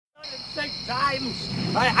6 times.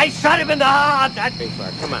 I shot him in the heart.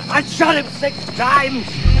 Come on. I shot him 6 times.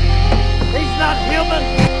 He's not human.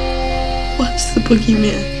 What's the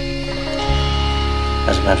boogeyman?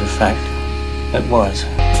 As a matter of fact, it was.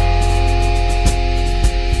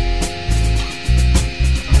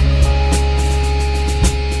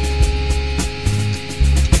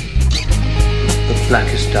 The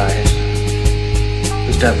blackest eyes,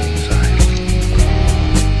 the devil's eyes.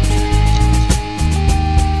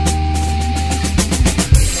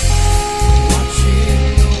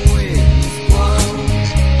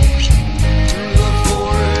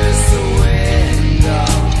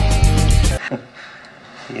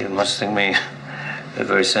 You must think me a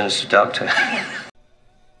very sinister doctor.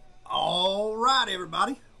 All right,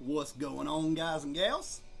 everybody. What's going on, guys and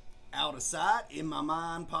gals? Out of Sight, In My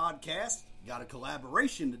Mind podcast. Got a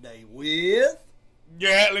collaboration today with...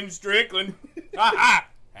 Gatlin Strickland. How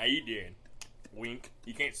you doing? Wink.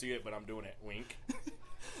 You can't see it, but I'm doing it. Wink.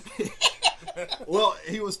 Well,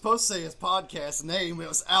 he was supposed to say his podcast name. It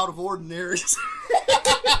was Out of Ordinary.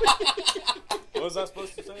 What was I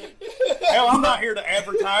supposed to say? Hell, I'm not here to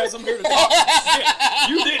advertise. I'm here to talk shit.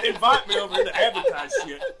 You didn't invite me over here to advertise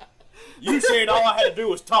shit. You said all I had to do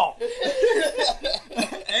was talk.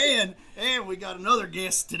 And we got another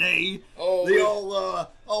guest today. Oh,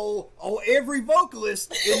 Every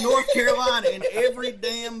vocalist in North Carolina in every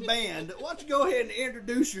damn band. Why don't you go ahead and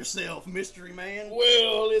introduce yourself, mystery man?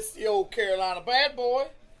 Well, it's the old Carolina bad boy,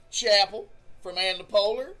 Chapel from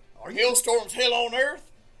Annapolis, Hailstorm's Hell on Earth,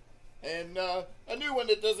 and a new one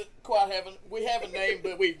that doesn't quite have we have a name,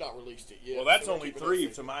 but we've not released it yet. Well, that's so only 3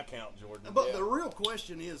 to my count, Jordan. But the real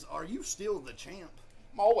question is, are you still the champ?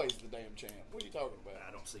 I'm always the damn champ. What are you talking about?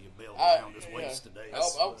 I don't see a belt around his yeah. waist today.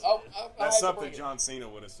 That's something John Cena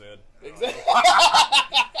would have said. Exactly.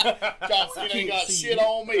 John Cena ain't got shit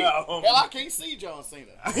on me. No. Hell, I can't see John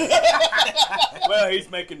Cena. Well,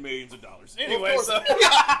 he's making millions of dollars. Anyway, so...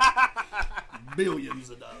 Billions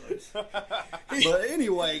of dollars. But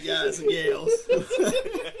anyway, guys and gals,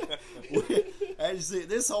 as you see,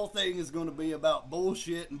 this whole thing is going to be about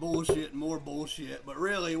bullshit and bullshit and more bullshit. But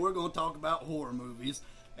really, we're going to talk about horror movies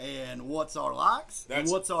and what's our likes and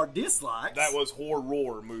what's our dislikes. That was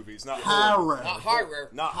horror movies, not horror. Not horror.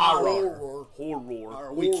 Not horror.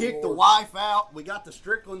 Horror. We kicked the wife out. We got the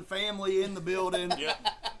Strickland family in the building. Yeah.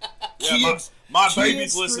 Kids, my kids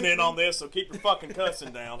baby's listening Strickland. on this, so keep your fucking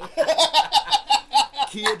cussing down.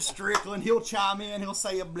 Kid Strickland, he'll chime in. He'll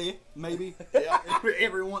say a bleh, maybe,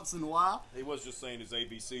 every once in a while. He was just saying his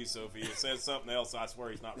ABC, so if he says something else, I swear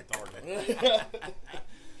he's not retarded.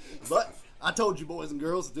 But I told you, boys and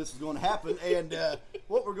girls, that this was going to happen. And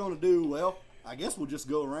what we're going to do, well, I guess we'll just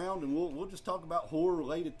go around and we'll just talk about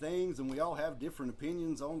horror-related things. And we all have different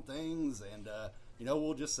opinions on things. And,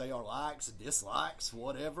 we'll just say our likes, dislikes,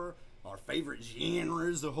 whatever. Our favorite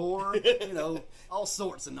genres of horror. All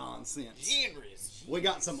sorts of nonsense. Genres. We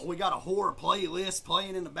got a horror playlist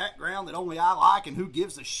playing in the background that only I like, and who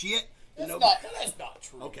gives a shit? That's not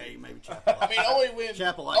true. Okay, maybe Chapel. I mean,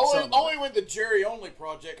 only when the Jerry Only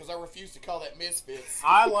Project, because I refuse to call that Misfits.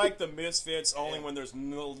 I like the Misfits only when there's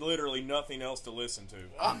literally nothing else to listen to.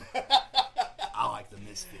 I like the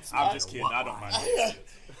Misfits. I'm just kidding. I don't mind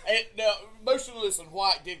Misfits. And now, Motionless in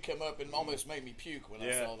White did come up and almost made me puke when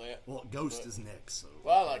I saw that. Well, Ghost is next. So.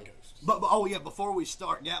 Well, I like Ghost. But before we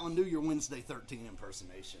start, Gatlin, do your Wednesday 13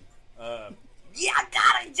 impersonation. Yeah, I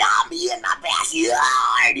got a zombie in my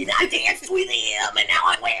backyard, and I danced with him, and now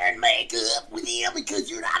I'm wearing makeup with him because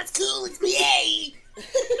you're not as cool as me.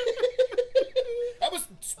 That was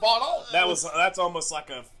spot on. That's almost like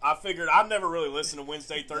I figured I've never really listened to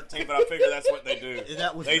Wednesday 13, but I figured that's what they do.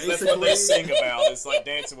 That was that's what they sing about. It's like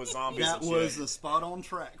dancing with zombies. That and was shit. a spot on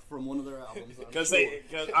track from one of their albums. Because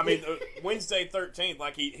Wednesday 13th,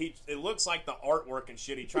 like he it looks like the artwork and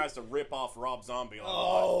shit. He tries to rip off Rob Zombie.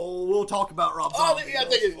 We'll talk about Rob Zombie. I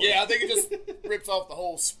think it just rips off the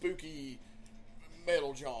whole spooky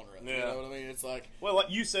metal genre. Yeah. You know what I mean? It's like, well,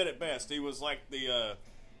 like you said it best. He was like the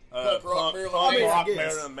Punk rock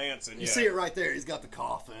Marilyn Manson. You see it right there. He's got the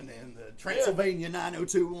coffin and the Transylvania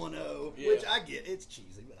 90210, which I get. It's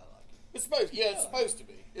cheesy, but I like it. It's supposed to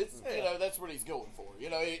be. It's that's what he's going for.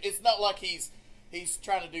 It's not like he's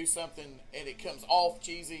trying to do something and it comes off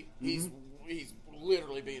cheesy. Mm-hmm. He's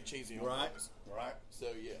literally being cheesy on purpose. Right. So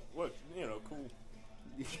yeah. What cool.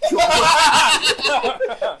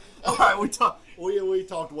 All right, we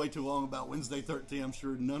talked way too long about Wednesday 13. I'm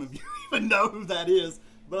sure none of you even know who that is.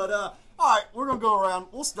 But all right, we're gonna go around.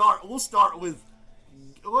 We'll start with.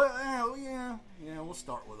 We'll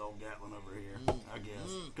start with old Gatlin over here, I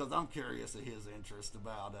guess, because I'm curious of his interest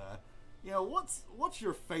about. What's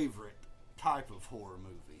your favorite type of horror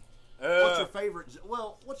movie? What's your favorite?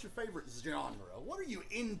 Well, what's your favorite genre? What are you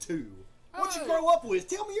into? What'd you grow up with?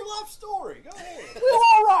 Tell me your life story. Go ahead. Well,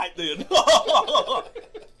 all right then.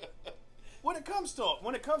 When it comes to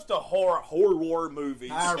horror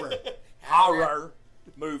movies, horror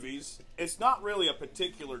movies, it's not really a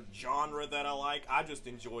particular genre that I like. I just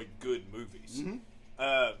enjoy good movies.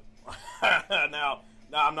 Now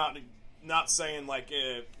I'm not saying like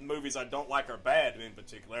movies I don't like are bad in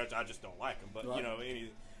particular. I just don't like them. But Right. you know,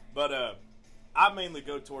 I mainly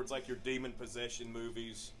go towards like your demon possession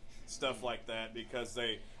movies, stuff like that, because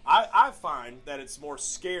I find that it's more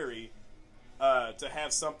scary to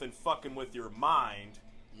have something fucking with your mind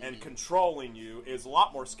and controlling you is a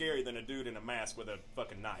lot more scary than a dude in a mask with a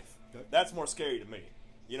fucking knife. Okay. That's more scary to me.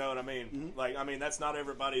 You know what I mean? Like, I mean, that's not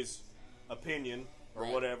everybody's opinion or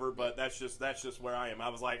whatever, but that's just where I am. I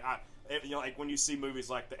was like, you know, like when you see movies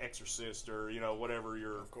like The Exorcist or, you know, whatever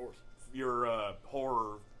your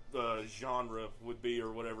horror genre would be,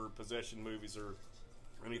 or whatever, possession movies or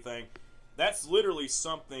anything, that's literally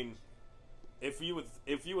something. If you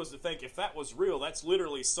was to think, if that was real, that's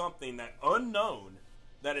literally something that unknown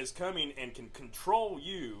that is coming and can control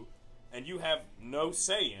you, and you have no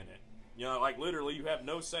say in it. You know, like literally, you have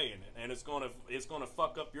no say in it, and it's gonna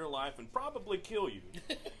fuck up your life and probably kill you,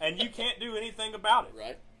 and you can't do anything about it.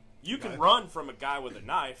 Right. You can run from a guy with a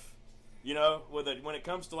knife. You know, when it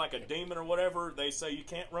comes to like a demon or whatever, they say you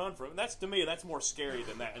can't run from it. That's, to me, that's more scary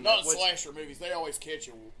than that. And Not in slasher movies. They always catch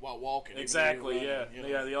you while walking. Exactly. Even Yeah. when you're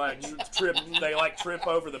running, Yeah. They like trip. They like trip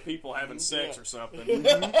over the people having sex or something.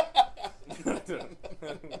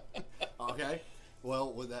 Okay.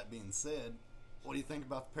 Well, with that being said, what do you think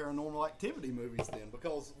about the Paranormal Activity movies then?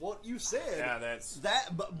 Because what you said, Yeah, that's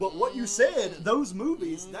but what you said, those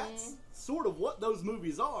movies, that's sort of what those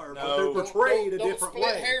movies are, but No. they're portrayed a don't different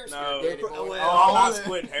split way. hairs No. here, Danny boy. Well, Oh, I'm not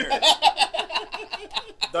split hairs.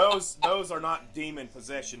 Those are not demon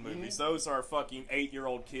possession movies. Those are fucking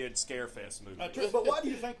 8-year-old kid scarefest movies. But why do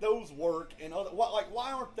you think those work? And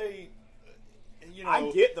why aren't they? You know,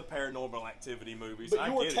 I get the Paranormal Activity movies. but I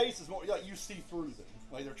your get taste it. is more like you see through them,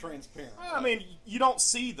 like they're transparent. I mean, you don't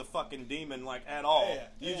see the fucking demon like at all. Yeah,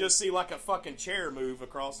 You yeah. just see like a fucking chair move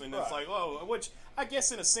across, and it's Right. like, oh, which I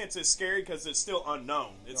guess in a sense is scary because it's still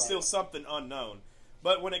unknown. It's Right. still something unknown.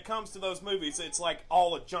 But when it comes to those movies, it's like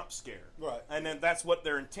all a jump scare. Right. And then that's what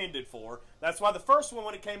they're intended for. That's why the first one,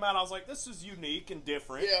 when it came out, I was like, this is unique and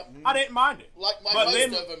different. Yeah. I didn't mind it. Like But most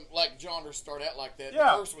then- of them, like genres start out like that.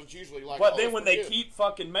 Yeah. The first one's usually like. But oh, then it's when pretty they good. keep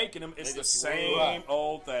fucking making them, it's They the just same Right.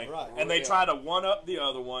 old thing. Right. And they Yeah. try to one up the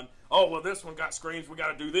other one. Oh, well, this one got screams. We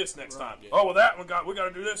got to do this next time. Yeah. Oh, well, that one we got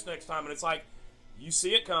to do this next time. And it's like, you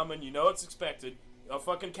see it coming. You know it's expected. A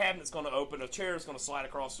fucking cabinet's going to open. A chair's going to slide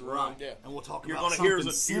across the room. Right. Yeah. And we'll talk You're about going to hear something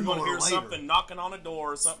you're similar gonna hear later. something knocking on a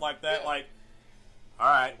door or something like that. Yeah. Like, all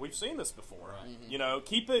right, we've seen this before. You know,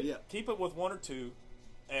 keep it Yeah. with one or two.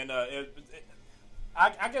 And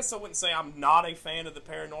I guess I wouldn't say I'm not a fan of the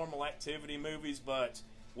Paranormal Activity movies, but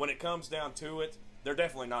when it comes down to it, they're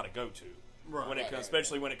definitely not a go-to. Right. When it Right, comes, right,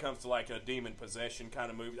 especially when it comes to like a demon possession kind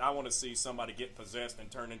of movie, I want to see somebody get possessed and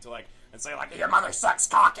turn into like and say like your mother sucks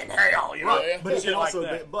cock in hell, you know, Right, yeah. But it shit can like also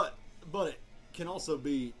that. be, but it can also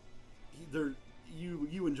be there.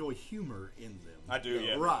 You enjoy humor in them. I do,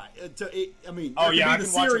 yeah. Right. I mean, Oh there yeah, I be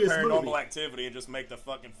can the watch a serious Paranormal movie. Activity and just make the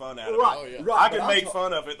fucking fun out of Right. it. Oh, yeah. Right. I but can I'm make ta-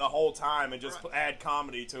 fun of it the whole time and just add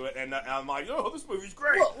comedy to it, and I'm like, oh, this movie's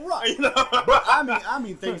great. Well, right. You know? But I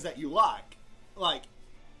mean things that you like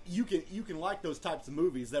you can like those types of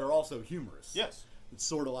movies that are also humorous. Yes. It's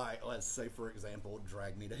sort of like, let's say, for example,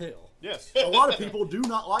 Drag Me to Hell. Yes. A lot of people do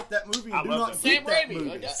not like that movie I and do love not that get Sam that Raimi, movie.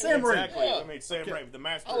 like that. Sam Raimi. Exactly. Yeah. I mean, Sam Okay. Raimi, the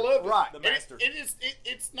master. I love it. Right. The And master.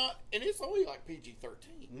 it's not, and it's only like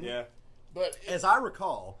PG-13. Yeah. But As I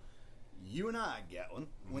recall, you and I, Gatlin,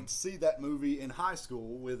 went to see that movie in high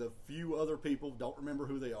school with a few other people. Don't remember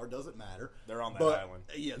who they are. Doesn't matter. They're on that But, island.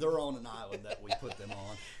 Yeah, they're on an island that we put them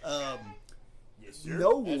on. Yes, sir.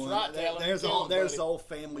 No That's one. right, Taylor. There's Go all on, there's buddy. old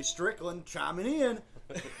family Strickland chiming in.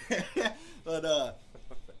 But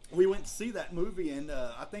we went to see that movie, and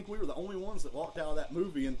I think we were the only ones that walked out of that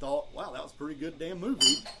movie and thought, "Wow, that was a pretty good damn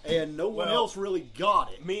movie." And no one Well, else really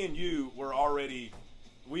got it. Me and you were already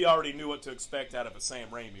knew what to expect out of a Sam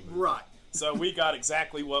Raimi movie. Right. So we got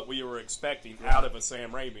exactly what we were expecting out of a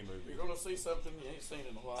Sam Raimi movie. you're going to see something you ain't seen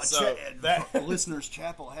in a while. So that Listeners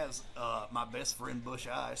Chapel has my best friend Bush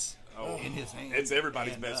Ice in his hand. it's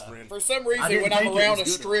everybody's And, best friend. For some I reason, didn't when I'm think it around a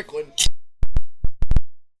was good. Strickland,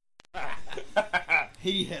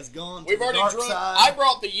 He has gone to we've the already dark drunk. side. I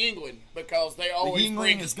brought the Yingling because they always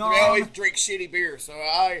Yingling is they gone. always drink shitty beer. So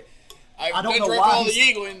I don't done know drunk why all the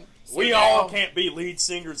he's- Yingling. So We now- all can't be lead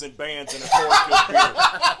singers in bands and afford good beer.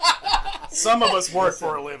 Some of us work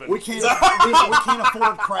for a living. We can't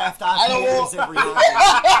afford craft IPAs every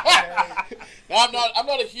night. I'm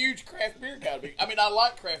not a huge craft beer guy. I mean, I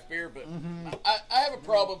like craft beer, but I have a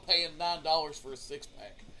problem paying $9 for a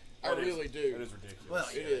 6-pack. I really do. It is ridiculous. Well,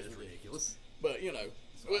 It yeah, is it's ridiculous. But you know,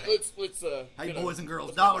 let's Hey, you know, boys and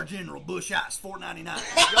girls, Dollar General Bush Ice, $4.99.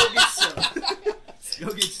 Go get some.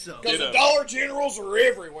 Go get some. because the Dollar Generals are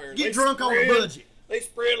everywhere. Get They drunk on a spread- budget. They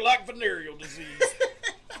spread like venereal disease.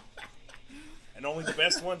 And only the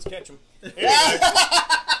best ones catch them.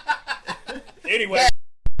 Anyway.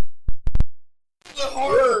 The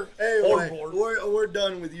horror. Anyway, Horror. we're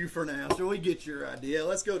done with you for now. So we get your idea.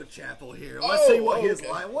 Let's go to Chapel here. Let's see what his okay.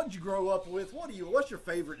 like. What did you grow up with? What's your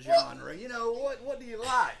favorite genre? You know, what do you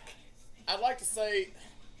like? I'd like to say,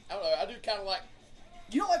 I don't know. I do kind of like.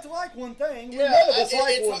 You don't like to like one thing. Yeah, None of us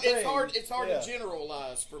like it's, one thing. it's hard Yeah. to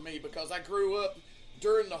generalize for me because I grew up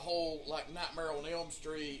during the whole like Nightmare on Elm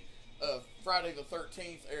Street, Friday the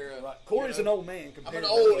 13th era. Right. Corey's you know. an old man I'm compared an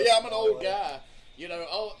to old, us. yeah, I'm an old guy. You know,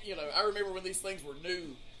 I remember when these things were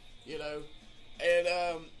new. You know,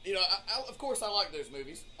 and you know, of course, I like those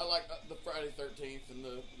movies. I like the Friday 13th and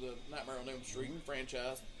the Nightmare on Elm Street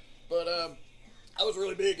franchise. But I was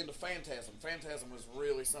really big into Phantasm. Phantasm was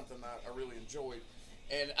really something I really enjoyed.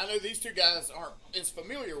 And I know these two guys aren't as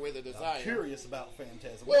familiar with it as I I'm am. curious about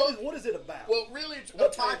Phantasm. Well, what is it about? Well, really, what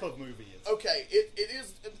okay, type of movie is it? Okay, it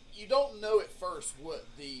is. You don't know at first what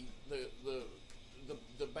the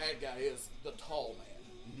bad guy is. The tall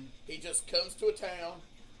man. Mm-hmm. He just comes to a town.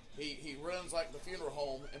 He runs like the funeral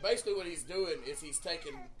home, and basically what he's doing is he's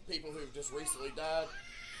taking people who've just recently died,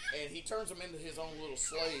 and he turns them into his own little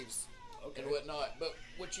slaves and whatnot. But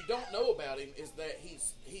what you don't know about him is that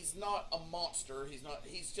he's not a monster.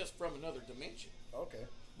 He's just from another dimension. Okay.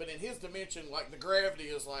 But in his dimension, like the gravity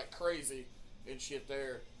is like crazy and shit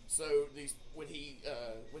there. So when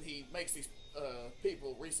he makes these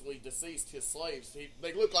people recently deceased, his slaves,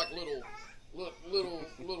 they look like little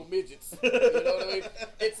midgets. You know what I mean?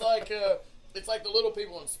 It's like the little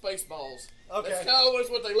people in Spaceballs. Okay. That's kind of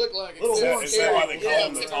what they look like. Little Except horns. Is that why they call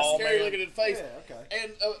him the except tall scary man? looking in the face. Yeah, okay.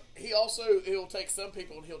 And he'll take some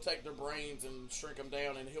people and he'll take their brains and shrink them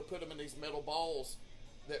down, and he'll put them in these metal balls,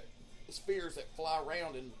 spheres that fly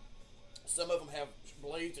around, and some of them have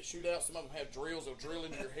blades that shoot out. Some of them have drills that'll drill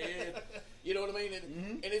into your head. You know what I mean?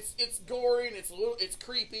 And, and it's gory and it's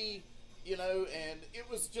creepy. You know, and it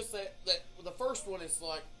was just that the first one is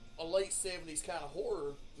like a late 70s kind of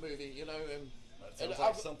horror movie, you know, and That sounds and like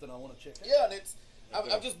I've- something I want to check out. yeah,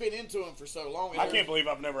 and I've just been into them for so long. I can't believe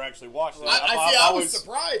I've never actually watched it. I was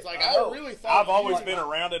surprised. Like I really thought I've always you been might-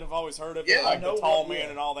 around it. I've always heard of Yeah, it, I like know the tall what- man yeah.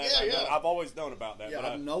 and all that. Yeah, yeah. I've always known about that. Yeah,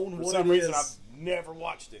 but I've known for what some it reason, is. I've never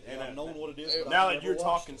watched it. Yeah, I've known what it is. Yeah. But Now I've that never you're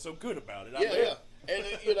watched talking it. so good about it, Yeah. And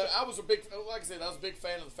you know, I was a big, like I said, I was a big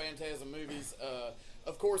fan of the Phantasm movies.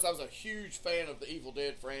 Of course, I was a huge fan of the Evil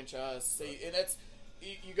Dead franchise. See, and that's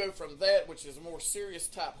you go from that, which is a more serious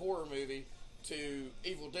type horror movie, to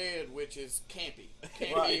Evil Dead, which is campy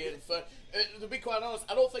Right. and fun. To be quite honest,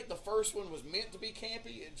 I don't think the first one was meant to be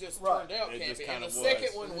campy. It just Right. turned out It just campy. kinda And the was.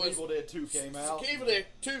 second one And then was Evil Dead 2 came out. Evil Dead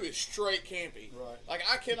 2 is straight campy. Right. Like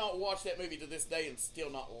I cannot watch that movie to this day and still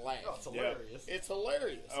not laugh. Oh, it's hilarious. It's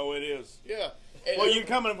hilarious. Oh, it is. Yeah. And Well, you're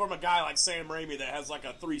coming from a guy like Sam Raimi that has like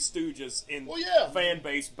a Three Stooges in Well, yeah. fan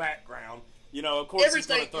base background. You know, of course he's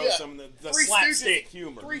going to throw some of the Three slapstick Stooges,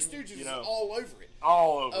 humor. Three Stooges you know, is all over it.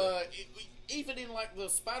 all over. Even in like the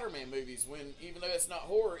Spider-Man movies, when even though it's not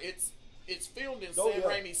horror, it's filmed in Oh, Sam yeah.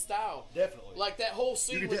 Raimi's style. Definitely. Like that whole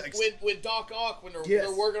scene You with, could when Doc Ock when they're, Yes.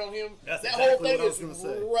 they're working on him. That's that exactly whole thing what I was is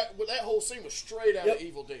gonna say. right. Well, that whole scene was straight out Yep. of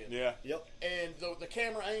Evil Dead. Yeah. Yep. And the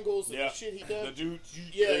camera angles and Yeah. the shit he does. The dude.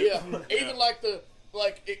 Yeah. Even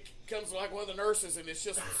like it comes to like one of the nurses, and it's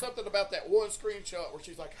just something about that one screenshot where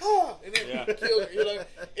she's like, "Ah," and then Yeah. kills her. You know,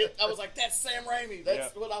 I was like, "That's Sam Raimi.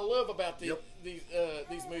 That's Yeah. what I love about Yep.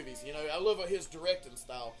 these movies. You know, I love his directing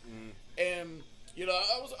style, and you know,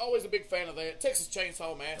 I was always a big fan of that. Texas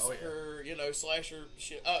Chainsaw Massacre, you know, slasher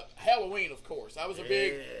shit. Halloween, of course. I was a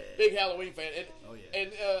big Halloween fan, and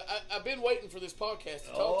and I've been waiting for this podcast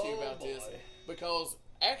to talk to you about this boy. because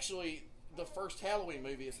actually. The first Halloween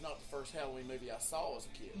movie is not the first Halloween movie I saw as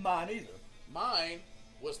a kid. Mine either. Mine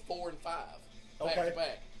was 4 and 5, back Okay. to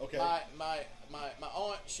back. Okay. My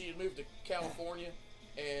aunt, she had moved to California,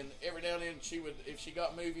 and every now and then she would, if she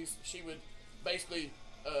got movies, she would basically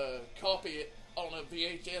copy it on a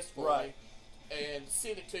VHS for Right. me and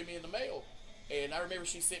send it to me in the mail. And I remember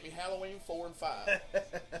she sent me Halloween 4 and 5.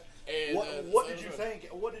 And What did you think?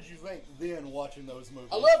 What did you think then watching those movies?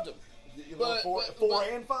 I loved them. You But, four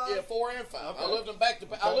and 5. Yeah, 4 and 5. Okay. I loved them back to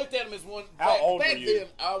back. I looked at them as one. How back, old back were you? then,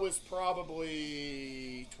 I was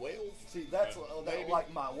probably 12, See, that's Maybe. like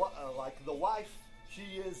like the wife.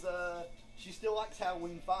 She still likes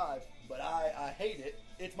Halloween 5, but I hate it.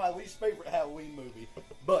 It's my least favorite Halloween movie,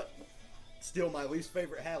 but still my least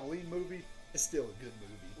favorite Halloween movie is still a good movie.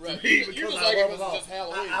 Right. To me, You because just I like it love because all. it's just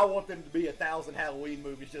Halloween. I want them to be 1,000 Halloween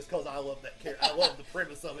movies just because I love that character. I love the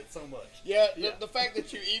premise of it so much. Yeah, Yeah. The fact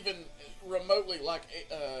that you even remotely like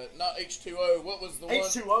not H2O. What was the one?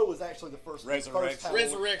 H2O was actually the first Resurrection. Halloween.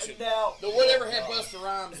 Resurrection. Now, The whatever had Busta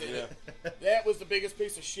Rhymes in it. That was the biggest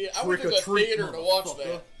piece of shit. I went to the Trick or treat, theater to watch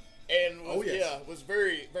motherfucker. that, and was, Oh, yes. was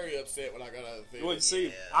very very upset when I got out of the theater. Well,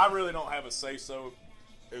 see, I really don't have a say so,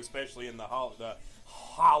 especially in the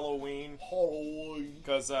Halloween,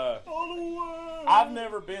 because I've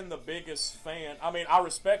never been the biggest fan. I mean, I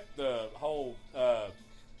respect the whole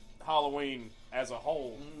Halloween as a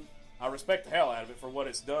whole. I respect the hell out of it for what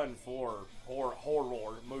it's done for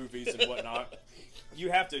horror movies and whatnot.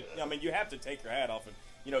 You have to take your hat off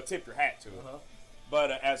and tip your hat to it.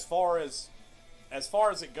 But as far as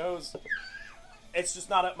it goes, it's just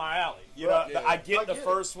not up my alley. Right, yeah. I get the it.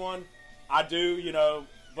 first one, I do,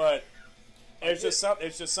 but it's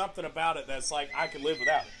just something about it that's like I could live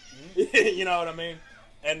without it. You know what I mean?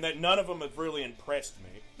 And that none of them have really impressed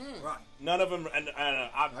me. right. None of them, and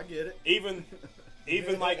I get it.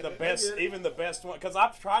 even like the best, even the best one. Because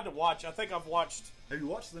I've tried to watch. I think I've watched. Have you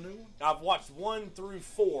watched the new one? I've watched 1 through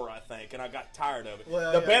 4, I think, and I got tired of it.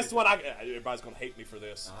 Well, the yeah, best you one, everybody's gonna hate me for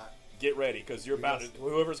this. All right. Get ready, because you're about to.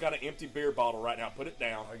 Whoever's got an empty beer bottle right now, put it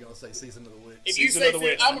down. Are you gonna say Season of the Witch? If you Season say of the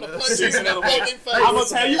Witch. I'm gonna punch you in Season the of the Witch. fucking face. I'm gonna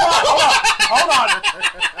tell you why.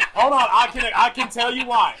 Hold on. I can tell you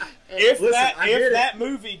why. If Listen, I get it. that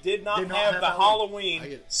movie did not have the I Halloween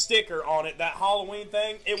get it. sticker on it, that Halloween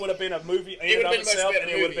thing, it would have been a movie in It and would of have been a much itself, better and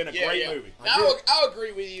it would have movie. been a great movie. Now, I'll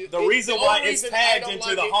agree with you. The reason only why it's reason I tagged don't into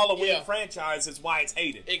like the it- Halloween yeah. franchise is why it's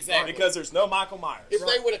hated. Exactly. Because there's no Michael Myers. If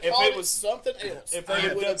they would have If called it it was- something else, if they it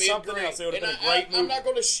had would done have been something great. else, it would have And been a great I'm movie. not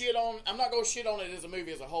going to shit on. I'm not going to shit on it as a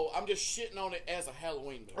movie as a whole. I'm just shitting on it as a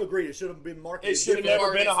Halloween movie. Agreed. It should have been marketed. It should have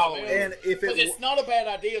differently. never been a Halloween. And if Because it it's not a bad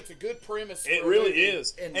idea. It's a good premise. It for a really movie.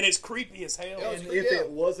 is, and it's creepy as hell. and if it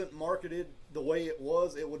wasn't marketed the way it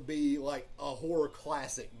was, it would be like a horror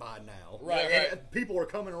classic by now. Right, And right. people are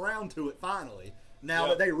coming around to it finally. Now Yeah.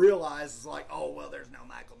 that they realize it's like, oh well, there's no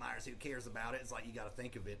Michael Myers. Who cares about it? It's like you got to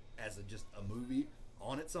think of it as just a movie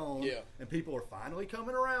on its own. Yeah. And people are finally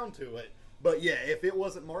coming around to it. But yeah, if it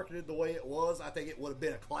wasn't marketed the way it was, I think it would have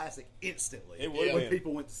been a classic instantly. It would have when been.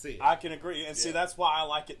 people went to see it. I can agree, and see that's why I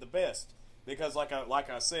like it the best, because like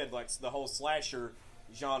I said, like the whole slasher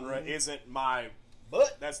genre isn't my.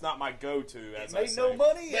 but That's not my go-to. As I made say. no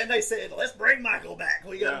money, and they said, let's bring Michael back.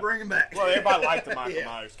 We got to Yeah. bring him back. Well, everybody liked the Michael Yeah.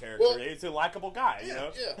 Myers character. Well- He's a likable guy, you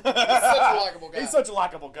know. Yeah, he's such a likable guy. He's such a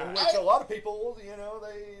likable guy. Which a lot of people,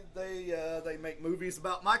 they make movies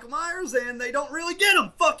about Michael Myers and they don't really get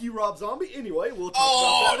him. Fuck you, Rob Zombie. Anyway, we'll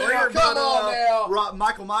talk about that now, later. come on now.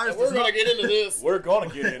 Michael Myers. We're does going not- to get into this. We're gonna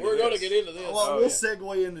get into. We're going to this. get into this. Well, Oh, we'll yeah.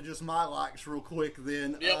 segue into just my likes real quick.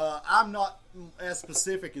 Then Yep. I'm not as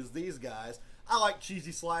specific as these guys. I like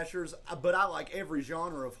cheesy slashers, but I like every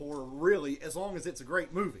genre of horror, really, as long as it's a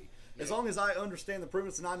great movie. As long as I understand the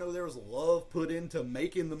premise and I know there was love put into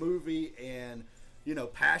making the movie and,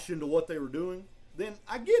 passion to what they were doing, then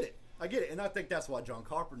I get it. And I think that's why John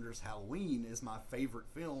Carpenter's Halloween is my favorite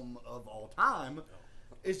film of all time.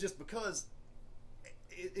 It's just because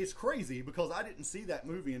it's crazy, because I didn't see that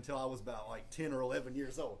movie until I was about like 10 or 11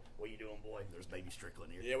 years old. What you doing, boy? There's baby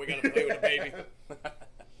Strickland here. Yeah, we got to play with the baby.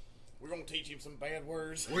 We're going to teach him some bad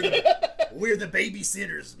words. We're the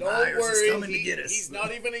babysitters. Don't Myers worry, is coming to get us. he's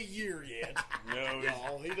not even a year yet. No,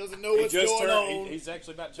 No, he doesn't know he what's just going turned. on. He's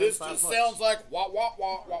actually about to turn This 5 just months. sounds like wah wah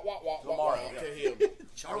wah wah wah wah Tomorrow, wah yeah. to him.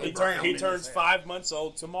 Charlie He, Brown. in turns his hair. 5 months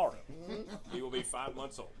old tomorrow. He will be 5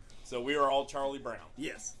 months old. So we are all Charlie Brown,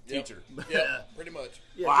 Yes. teacher. Yeah, pretty much.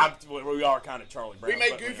 Yeah, Well, we are kind of Charlie Brown. We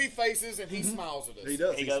make but, goofy faces and he smiles at us. he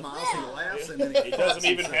does. He He, does. smiles. He laughs, and then He doesn't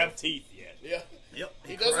even have teeth yet. Yeah. Yep.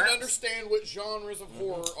 He doesn't craps. understand what genres of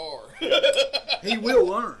horror are. He will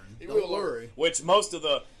learn. He Don't will learn. worry. Which most of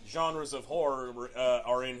the genres of horror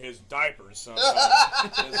are in his diapers sometimes.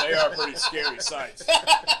 'Cause they are pretty scary sights.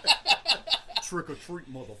 Trick or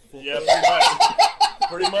treat, motherfucker. Yeah, pretty much.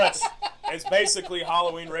 Pretty much. It's basically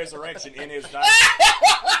Halloween Resurrection in his diaper.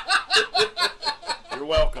 You're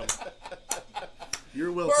welcome.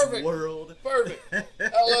 You're welcome, Perfect. world. Perfect.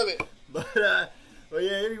 I love it. But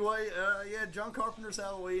yeah, anyway, John Carpenter's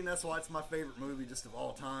Halloween, that's why it's my favorite movie just of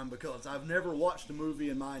all time, because I've never watched a movie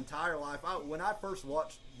in my entire life. When I first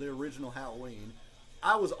watched the original Halloween,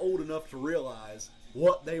 I was old enough to realize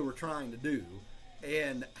what they were trying to do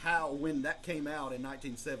and how, when that came out in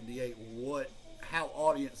 1978, how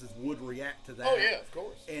audiences would react to that. Oh yeah, of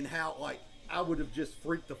course. And how like I would have just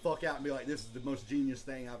freaked the fuck out and be like, this is the most genius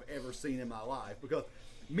thing I've ever seen in my life. Because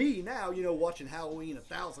me now, watching Halloween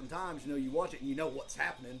 1,000 times, you watch it and you know what's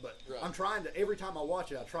happening. But Right. I'm trying to, every time I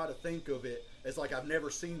watch it, I try to think of it as like I've never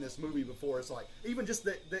seen this movie before. It's like, even just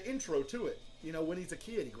the intro to it. When he's a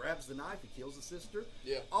kid, he grabs the knife, he kills his sister.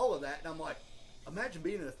 Yeah. All of that. And I'm like, imagine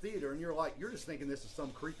being in a theater and you're just thinking this is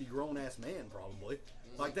some creepy grown-ass man probably.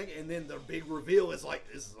 Like, and then the big reveal is like,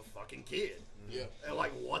 this is a fucking kid. Yeah. And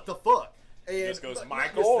like, what the fuck? And Just goes, but not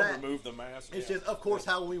Michael, just that, remove the mask. It's Yeah. just, of course,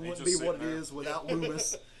 Halloween He's wouldn't just be what it sitting there. is without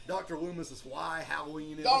Loomis. Dr. Loomis is why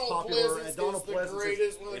Halloween is Donald popular. Pleasance And Donald is the Pleasance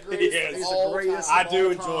greatest, one of the Yes. greatest He's of the all greatest. time. I do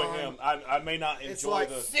all enjoy time. him. I may not It's enjoy like-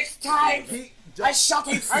 the. 6 times. He, I shot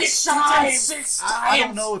him 6 times. I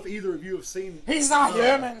don't know if either of you have seen. He's not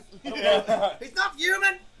human. He's not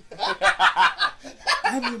human.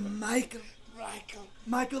 I'm Michael.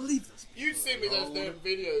 Michael, leave this. You send me those damn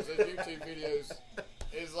videos, those YouTube videos.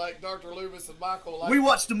 It's like Dr. Loomis and Michael. Like, We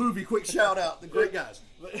watched the movie. Quick shout out, the great guys.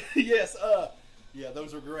 But, yes, yeah,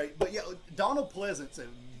 those are great. But yeah, Donald Pleasance, and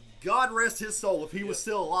God rest his soul, if he was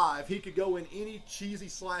still alive, he could go in any cheesy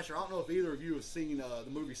slasher. I don't know if either of you have seen the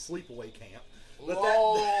movie Sleepaway Camp. But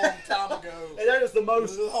long time ago. and that is the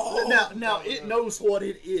most. Long Now time it ago. knows what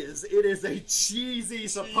it is. It is a cheesy,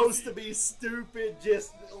 supposed to be stupid.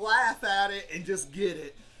 Just laugh at it and just get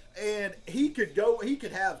it. And he could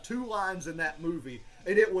have 2 lines in that movie,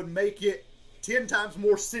 and it would make it 10 times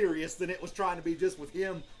more serious than it was trying to be just with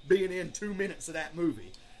him being in 2 minutes of that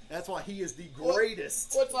movie. That's why he is the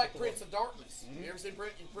greatest. Well, it's like Prince of Darkness. You ever seen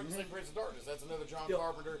Prince of Darkness? That's another John Yep.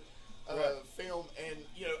 Carpenter Right. film. And,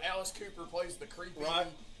 Alice Cooper plays the creepy, Right.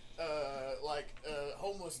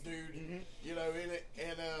 homeless dude, in it.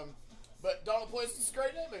 And, but Donald Pleasance is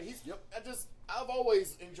great in it. Yep. I've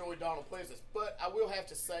always enjoyed Donald Pleasance, but I will have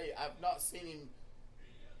to say I've not seen him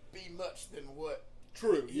be much than what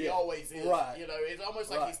True. he Yeah. always is. Right. It's almost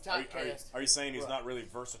like Right. he's Are typecast. you saying he's not really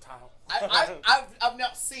versatile? I've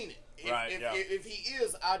not seen it. Right, yeah. If he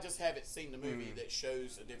is, I just haven't seen the movie that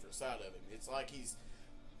shows a different side of him. It's like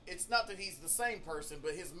it's not that he's the same person,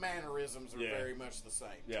 but his mannerisms are Yeah. very much the same.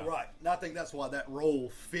 Yeah. Right, and I think that's why that role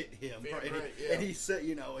fit him. Fit and, great, he, yeah. and he said,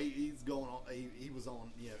 he's going on. He was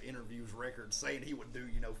on, interviews, records saying he would do,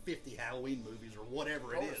 50 Halloween movies or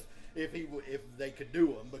whatever it course. is if they could do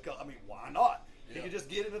them. Because why not? He Yeah. could just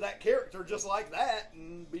get into that character just like that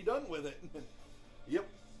and be done with it. Yep.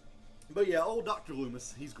 But yeah, old Dr.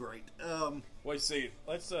 Loomis, he's great. Well, you see,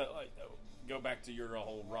 let's go back to your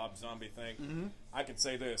whole Rob Zombie thing. Mm-hmm. I can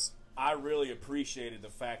say this: I really appreciated the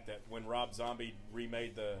fact that when Rob Zombie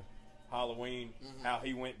remade the Halloween, how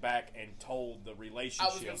he went back and told the I was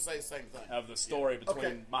relationship going to say the same thing. of the story between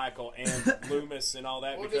Okay. Michael and Loomis and all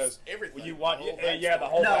that, Well, because just everything, when you the watch, whole the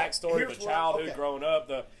whole No, backstory, here's the what- childhood okay. growing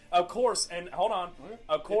up, of course, and hold on,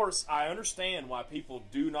 of course, I understand why people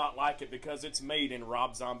do not like it because it's made in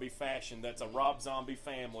Rob Zombie fashion. That's a Rob Zombie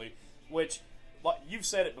family, which. Like you've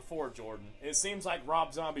said it before, Jordan. It seems like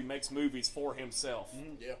Rob Zombie makes movies for himself.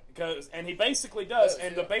 Yeah. And he basically does. Yes,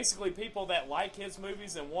 And yeah. the basically people that like his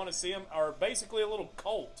movies and want to see him are basically a little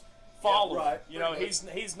cult following. right.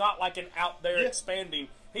 He's not like an out there Yeah. expanding.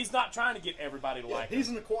 He's not trying to get everybody to like him. He's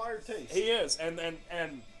an acquired taste. He is, and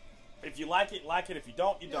if you like it, like it. If you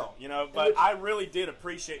don't, you don't. But which- I really did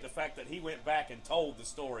appreciate the fact that he went back and told the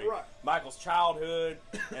story, Right. Michael's childhood,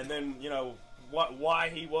 and then why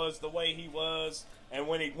he was the way he was, and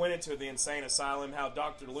when he went into the insane asylum, how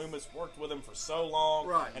Dr. Loomis worked with him for so long,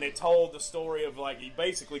 Right. and it told the story of he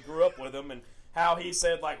basically grew up with him, and how he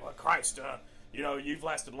said well, Christ, you've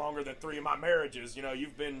lasted longer than 3 of my marriages.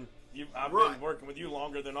 I've Right. been working with you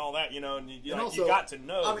longer than all that. And you And also, got to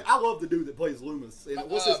know. I mean, I love the dude that plays Loomis. And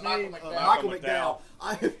what's his Michael name? McDowell. Michael Michael McDowell.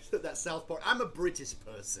 I said that South Park. I'm a British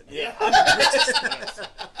person. yeah.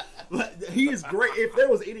 But he is great. If there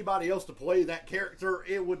was anybody else to play that character,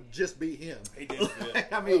 it would just be him. He did good.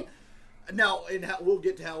 I mean, now we'll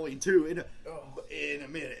get to Halloween too in a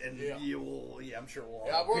minute, and Yeah. you will. Yeah, I'm sure we'll.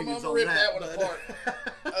 Yeah, have we're opinions gonna on rip that one but-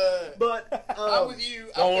 apart. But I'm with you.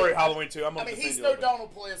 Don't I worry, think- Halloween 2. I'm I gonna mean, defend he's you no a little bit.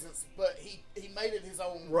 Donald Pleasance, but he made it his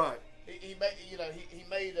own. right. He made he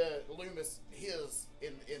made Loomis his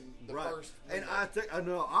in the Right. first. And I think I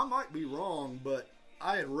know I might be wrong, but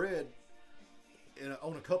I had read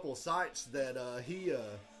on a couple of sites that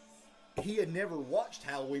he had never watched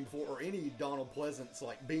Halloween before or any Donald Pleasance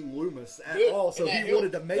being Loomis at Good. all, so And that he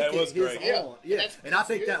wanted to make That it was his great. Yeah. own. Yeah, That's- and I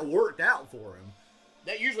think good. that worked out for him.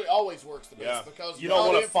 That usually always works the best Yeah. because You we're don't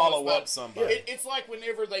all wanna follow influenced by- up somebody. It's like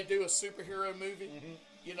whenever they do a superhero movie,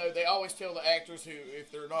 they always tell the actors who,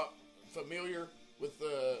 if they're not familiar with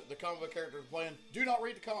the comic book characters playing, do not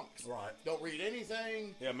read the comics. Right. Don't read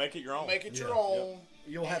anything. Yeah, make it your own. Make it your Yeah. own.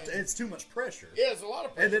 You'll have to. It's too much pressure. Yeah, it's a lot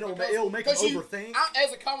of pressure. And then it'll make them overthink.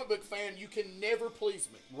 As a comic book fan, you can never please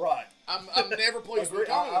me. Right. I'm never pleased with Agree.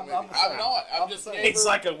 comic book I'm movies. the I'm same. not. I'm I'm just the same. never. It's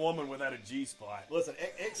like a woman without a G spot. Listen,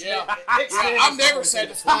 Yeah, X-Men I'm is never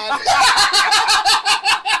something- satisfied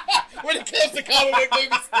when it comes to comic book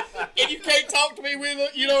movies. And you can't talk to me with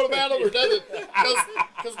it, you know about them or doesn't.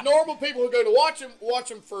 Because normal people who go to watch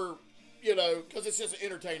them for, because it's just an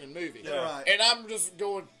entertaining movie. Yeah. Right. And I'm just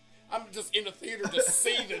in the theater just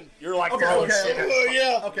seething. You're like Okay, throwing okay, shit. okay. Oh,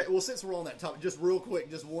 yeah. Okay, well, since we're on that topic, just real quick,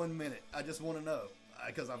 just 1 minute. I just want to know,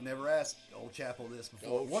 because I've never asked Old Chapel this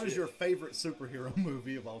before. Oh, What is shit. your favorite superhero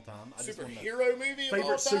movie of all time? I just wanna know. Superhero movie of all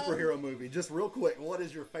Favorite time? superhero movie. Just real quick, what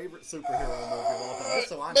is your favorite superhero movie of all time? Just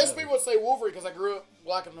so I Most know. people would say Wolverine because I grew up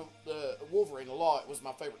liking the Wolverine a lot. It was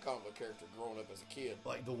my favorite comic book character growing up as a kid.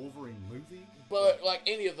 Like the Wolverine movie? But like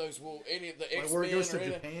any of the Like X-Men where it goes or to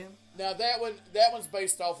anything. Japan? Now that one's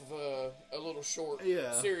based off of a little short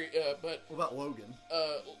Yeah. series. But What about Logan?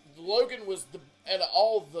 Logan was out of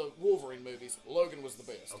all the Wolverine movies, Logan was the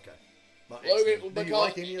best. Okay. But Logan, X-Men. Do you because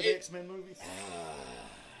like any of the it- X-Men movies?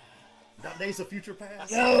 Not Days of Future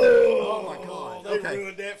Past? No, Oh my God. they Okay.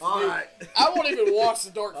 ruined that for All me. right. I won't even watch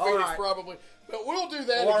the Dark All Phoenix right. probably, but we'll do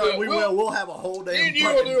that All right, again. we will. We'll have a whole Me damn and you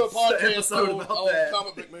will do a fucking podcast episode on about that.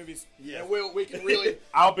 comic book movies, Yeah. and we can really.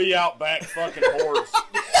 I'll be out back fucking whores.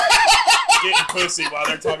 Getting pussy while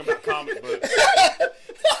they're talking about comic books.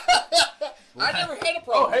 I never had a Oh,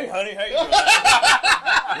 problem. hey, honey, how you doing?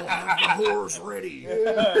 We'll have the horrors ready.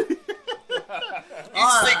 You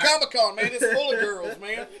should see Comic-Con, man. It's full of girls,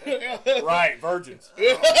 man. Right, virgins.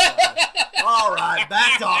 All right,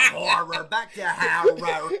 back to horror, back to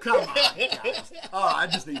horror. Come on, guys. All right, I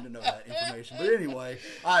just need to know that information. But anyway,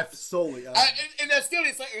 I've solely. And that's still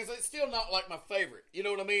it's still not like my favorite. You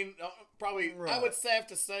know what I mean? Probably, Right. I would have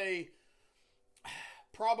to say,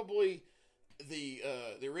 probably the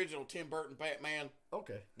original Tim Burton Batman.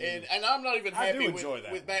 okay. And I'm not even I do happy enjoy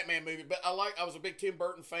that with one. Batman movie, but I was a big Tim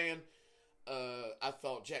Burton fan. I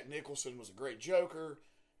thought Jack Nicholson was a great Joker.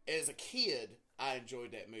 As a kid, I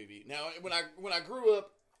enjoyed that movie. Now, when I grew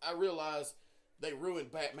up, I realized they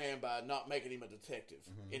ruined Batman by not making him a detective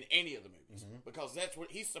in any of the movies because that's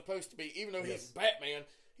what he's supposed to be. Even though he's Batman,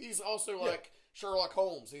 he's also like Sherlock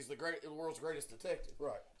Holmes. He's the world's greatest detective.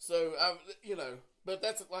 Right. So but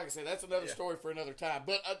that's like I said, that's another story for another time.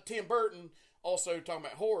 But Tim Burton also talking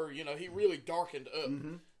about horror. He really darkened up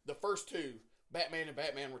the first two, Batman and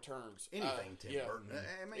Batman Returns. Anything Tim Burton.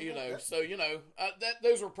 I mean,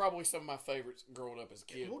 Those were probably some of my favorites growing up as a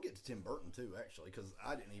kid. We'll get to Tim Burton too, actually, because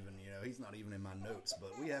I didn't even, he's not even in my notes.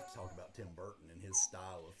 But we have to talk about Tim Burton and his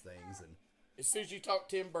style of things. And As soon as you talk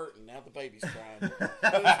Tim Burton, now the baby's crying.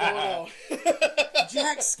 What's going on?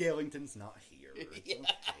 Jack Skellington's not here. It's okay.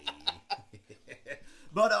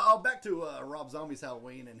 But back to Rob Zombie's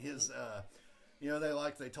Halloween and his,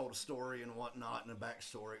 they told a story and whatnot and a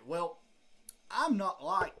backstory. Well, I'm not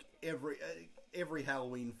like every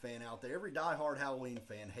Halloween fan out there. Every diehard Halloween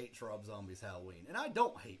fan hates Rob Zombie's Halloween, and I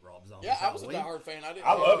don't hate Rob Zombie's Yeah, I was Halloween. a diehard fan.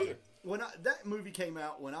 I loved it. When that movie came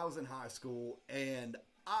out when I was in high school, and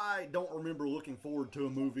I don't remember looking forward to a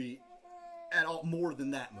movie at all more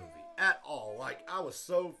than that movie at all. Like, I was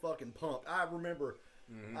so fucking pumped. I remember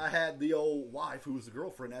I had the old wife who was the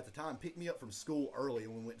girlfriend at the time pick me up from school early,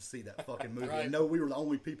 and we went to see that fucking movie. Right. And no, we were the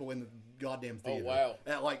only people in the goddamn theater. wow.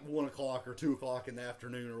 At like 1 o'clock or 2 o'clock in the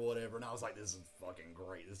afternoon or whatever, and I was like, "This is fucking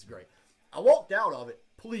great. This is great." I walked out of it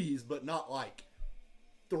pleased, but not like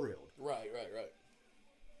thrilled. Right.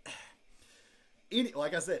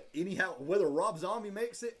 Like I said, anyhow, whether Rob Zombie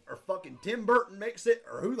makes it or fucking Tim Burton makes it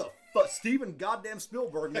or who the fuck Steven goddamn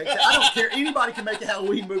Spielberg makes it, I don't care. Anybody can make a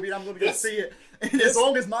Halloween movie, and I'm going to go see it. And as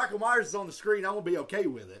long as Michael Myers is on the screen, I'm going to be okay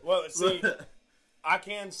with it. Well, see, I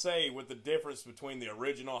can say with the difference between the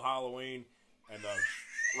original Halloween and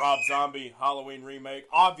the Rob Zombie Halloween remake,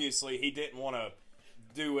 obviously he didn't want to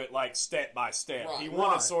do it like step by step. Right. He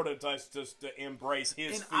wanted Right. sort of just to embrace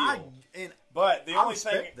his and feel. But the only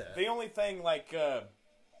respect that. like,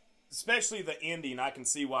 especially the ending, I can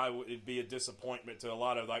see why it'd be a disappointment to a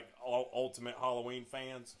lot of like Ultimate Halloween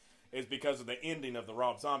fans, is because of the ending of the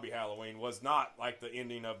Rob Zombie Halloween was not like the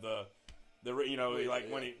ending of the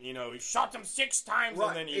when he shot them 6 times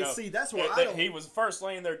Right. and then And see, that's where I don't- he was first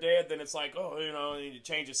laying there dead. Then it's like, he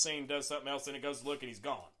changes scene, does something else, and it goes to look and he's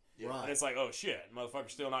gone. Right. And it's like, oh shit,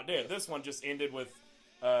 motherfucker's still not dead. This one just ended with,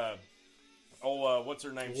 what's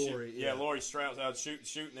her name? Laurie, yeah. Laurie Strauss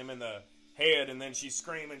shooting him in the head, and then she's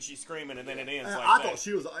screaming, and then it ends like I that. thought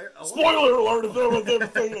she was. Spoiler alert! If there was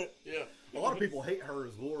everything. Yeah. a lot of people hate her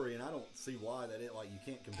as Laurie, and I don't see why that it like you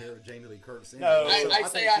can't compare her to Jamie Lee Curtis. No. I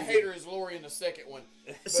say I hate her as Laurie in the second one.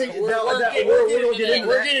 See, But we're we're getting into that. We're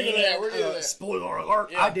We're getting into that. We're getting into that. Spoiler alert!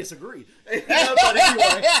 Yeah. I disagree. But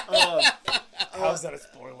anyway, How's that a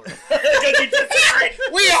spoiler?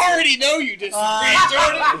 We already know you disagree,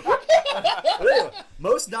 Jordan. but anyway,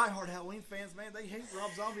 most diehard Halloween fans, man, they hate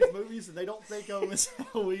Rob Zombie's movies and they don't think of them as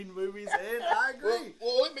Halloween movies, and I agree.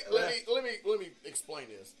 Well, let me explain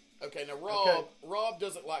this. Okay, now Rob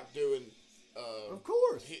doesn't like doing. Of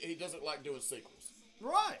course, He doesn't like doing sequels.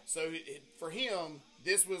 right. So for him,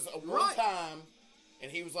 this was a one Right. time,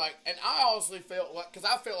 and he was like, and I honestly felt like, because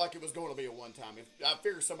I felt like it was going to be a one time. If I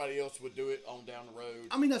figured somebody else would do it on down the road,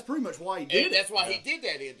 I mean, that's pretty much why he did and it. that's why he did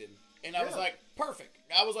that ending. And I was Yeah. like, perfect.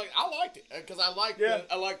 I was like, I liked it because I liked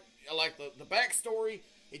I like the backstory.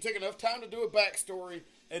 He took enough time to do a backstory.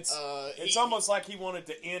 It's almost like he wanted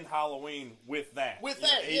to end Halloween with that. With You know,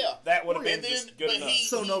 that, yeah. That would have And been then- just good but enough.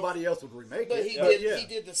 So nobody else would remake But it. he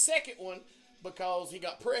did the second one because he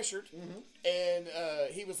got pressured, Mm-hmm.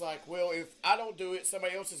 and he was like, "Well, if I don't do it,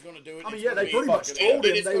 somebody else is going to do it." I mean, It's yeah, gonna they be pretty much fucking- told and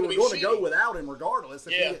him it's they gonna were be going to go shitty. without him regardless.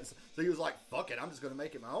 If he Yeah. didn't. So he was like, "Fuck it, I'm just going to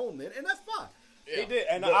make it my own then," and that's fine. He did,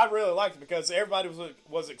 and I really liked it because everybody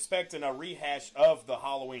was expecting a rehash of the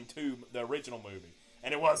Halloween 2, the original movie,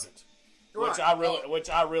 and it wasn't. Right. Which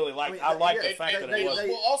I really liked. I mean, I like yeah, the fact that they- it wasn't.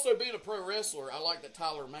 Well, also being a pro wrestler, I like that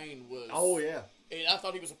Tyler Mane was. Oh yeah, and I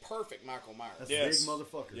thought he was a perfect Michael Myers. that's Yes. a big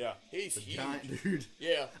motherfucker. Yeah. He's a huge. giant dude.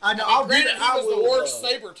 Yeah, I know, mean, I'll granted, give it- he I was the will, worst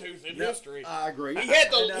Sabretooth in history. I agree. He had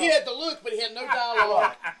And, the look, but he had no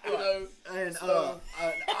dialogue. You know, And So-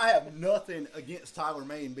 I have nothing against Tyler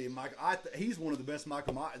Mane being Michael. He's one of the best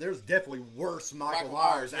Michael Myers. There's definitely worse Michael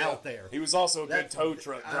Myers, Myers yeah. out there. He was also a good That's- tow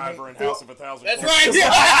truck I driver mean, in House of a Thousand that's Corpses. right.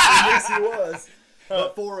 Yes, he was.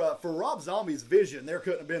 But for Rob Zombie's vision, there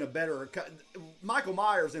couldn't have been a better. Michael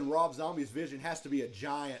Myers in Rob Zombie's vision has to be a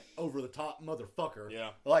giant, over the top motherfucker.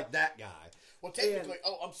 Yeah. like that guy. Well, technically,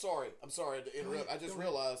 I'm sorry to interrupt. I just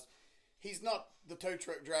realized he's not the tow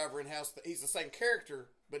truck driver in House. He's the same character,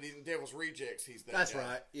 but in Devil's Rejects, he's that That's guy.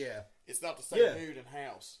 right. Yeah. It's not the same Yeah. dude in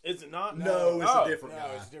House. Is it not? No, it's Oh. a different No,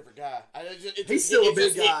 guy. it's a different guy. He's still a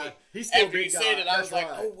big just hit guy. me. He's still a After you big said guy. it, I was That's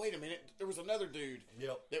like, right. oh, wait a minute. There was another dude.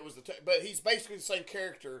 Yep. That was but he's basically the same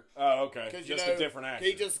character. Oh, okay. Because Just you know, a different actor.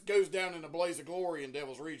 he just goes down in a blaze of glory in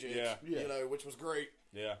Devil's Rejects. Yeah. Yeah. You know, which was great.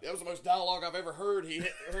 Yeah. That was the most dialogue I've ever heard.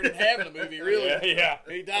 Heard him have in a movie. Really. Yeah, yeah.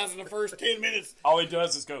 He dies in the first 10 minutes. All he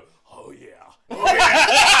does is go, "Oh yeah."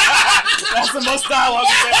 That's the most dialogue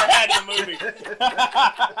he's ever had in the movie.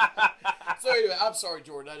 So anyway, I'm sorry,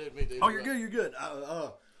 Jordan. I didn't mean to. Oh, you're good. You're good.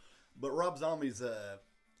 But Rob Zombie's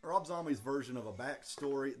version of a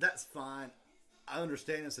backstory, that's fine. I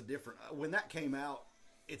understand it's a different. When that came out,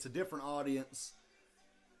 it's a different audience.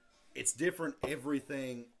 It's different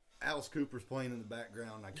everything. Alice Cooper's playing in the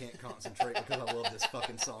background. I can't concentrate because I love this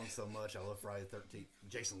fucking song so much. I love Friday the 13th.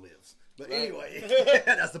 Jason Lives. But anyway,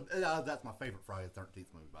 that's my favorite Friday the 13th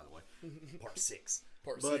movie, by the way. Part 6.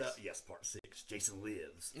 Part But, 6. yes, part 6. Jason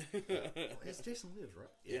Lives. It's Jason Lives, right?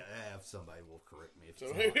 Yeah, somebody will correct me if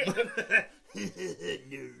it's not.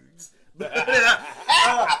 Nerds. But,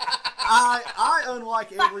 I unlike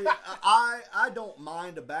I don't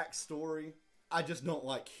mind a backstory. I just don't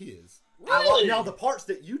like his. Really? Now the parts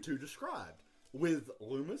that you two described with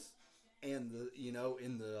Loomis and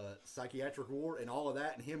in the psychiatric ward and all of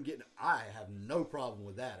that and him getting, I have no problem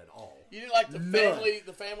with that at all. You didn't like the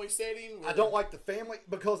None. family setting? I don't like the family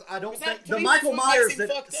because I don't Is that- think to the me, Michael that's what Myers makes him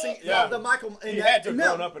that fucked see up. Yeah. the Michael and He that, had to have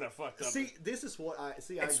no. grown up in a fucked up. See, this is what I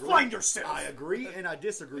see. Explain agree. yourself. I agree and I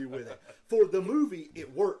disagree with it. For the movie,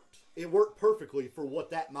 it worked. It worked perfectly for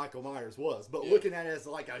what that Michael Myers was. But looking at it as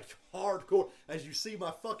like a hardcore, as you see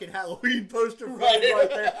my fucking Halloween poster right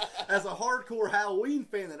there, as a hardcore Halloween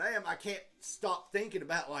fan that I am, I can't stop thinking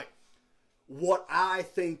about like what I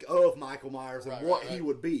think of Michael Myers and what he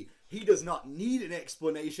would be. He does not need an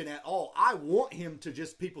explanation at all. I want him to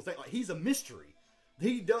just people think like he's a mystery.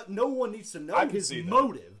 He does. No one needs to know I can his see that.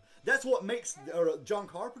 motive. That's what makes John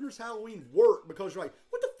Carpenter's Halloween work because you're like,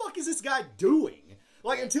 what the fuck is this guy doing?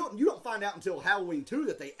 Like until you don't find out until Halloween 2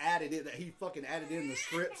 that they added it, that he fucking added in the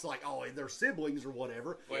scripts like, oh, they're siblings or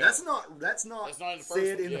whatever. Well, that's not in the first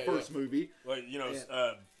said one. in the first movie. Well,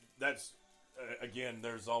 that's again.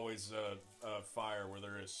 There's always a fire where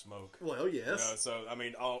there is smoke. Well, yes. So I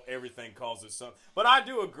mean, everything causes some. But I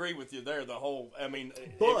do agree with you there. The whole, I mean,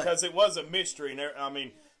 But- because it was a mystery, and I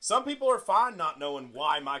mean, some people are fine not knowing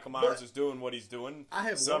why Michael Myers But is doing what he's doing. I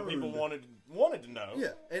have some learned- people wanted to know.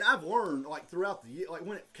 Yeah, and I've learned like throughout the year, like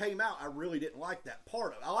when it came out, I really didn't like that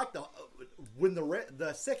part of it. I like when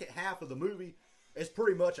the second half of the movie is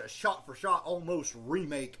pretty much a shot for shot almost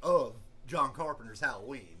remake of John Carpenter's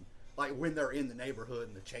Halloween, like when they're in the neighborhood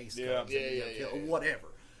and the chase Yeah. comes, and whatever.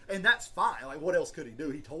 And that's fine. Like, what else could he do?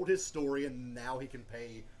 He told his story, and now he can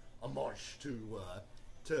pay homage to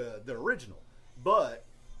the original. But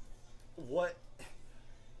what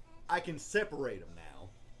I can separate them now,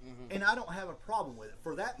 and I don't have a problem with it.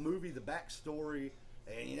 For that movie, the backstory.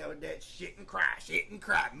 And you know that shit and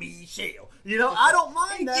cry, Michelle. You know, I don't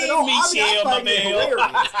mind that at all. I find it hilarious.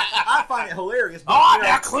 I find it hilarious. But,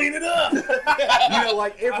 now clean it up. you know,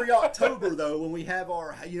 like every October though, when we have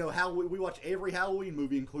our, we watch every Halloween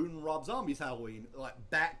movie, including Rob Zombie's Halloween, like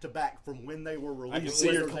back to back from when they were released. I can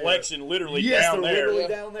see your collection literally yes, down they're there. literally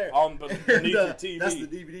down there. On beneath your TV. That's the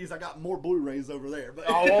DVDs. I got more Blu-rays over there. But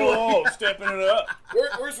Oh, stepping it up.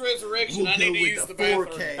 Where's Resurrection? we'll I need go to with use the the bathroom.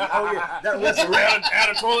 4K. Oh yeah, that Resurrection. Out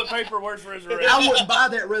of toilet paper, where's Resurrection? I wouldn't buy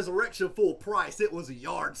that Resurrection full price. It was a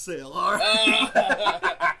yard sale, all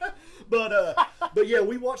right? But yeah,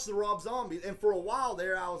 we watched the Rob Zombie, and for a while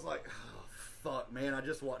there, I was like, oh, fuck, man, I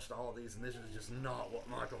just watched all these, and this is just not what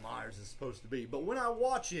Michael Myers is supposed to be. But when I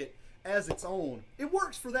watch it as its own, it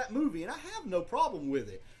works for that movie, and I have no problem with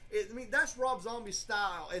it. I mean, that's Rob Zombie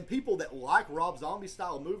style, and people that like Rob Zombie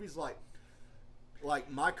style movies, like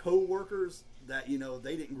my co-workers that,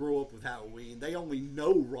 they didn't grow up with Halloween. They only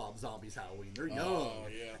know Rob Zombie's Halloween. They're young. Oh,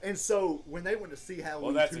 yeah. And so when they went to see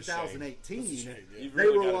Halloween that's a shame. 2018, That's a shame. they You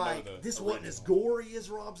really were gotta know like, the this wasn't as original. gory as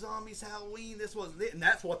Rob Zombie's Halloween. This wasn't it. And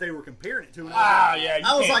that's what they were comparing it to. And Ah, I was yeah, you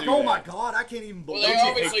I was can't like, do oh that. my God, I can't even Well, believe they it.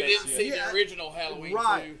 obviously that didn't shit. see Yeah. the original Halloween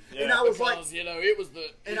Right. too. And I was because, like, it was the.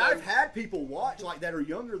 and I've had people watch, like, that are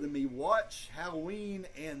younger than me, watch Halloween,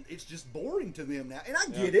 and it's just boring to them now. And I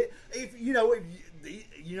get it. If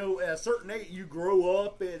at a certain age, you grow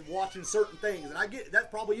up and watching certain things, and I get it.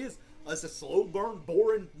 That probably is. It's a slow burn,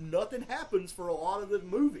 boring. Nothing happens for a lot of the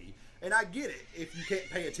movie. And I get it. If you can't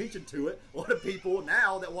pay attention to it, a lot of people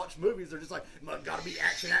now that watch movies are just like, gotta be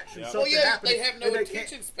action, Yeah. Well, something yeah, happening. they have no and they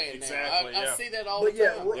attention can't- span Exactly, now. I yeah. see that all But the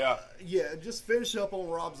yeah, time. Yeah. just finish up on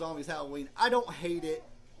Rob Zombie's Halloween. I don't hate it.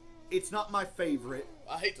 It's not my favorite.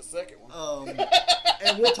 I hate the second one.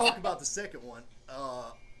 And we'll talk about the second one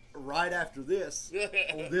right after this.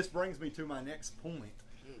 Well, this brings me to my next point.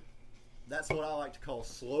 That's what I like to call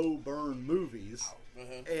slow burn movies.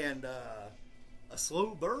 And a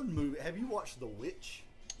slow burn movie. Have you watched The Witch?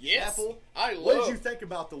 Yes, Apple? I love. What did you think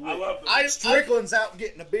about The Witch? I love the Strickland's out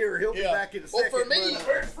getting a beer. He'll be Yeah. back in a Well, second. for me,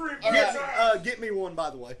 but, all right. get me one, by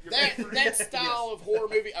the way. that style of horror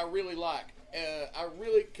movie I really like.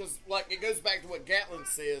 Because like it goes back to what Gatlin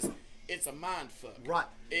says. It's a mind fuck. Right.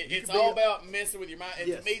 It's You can be all a- about messing with your mind, and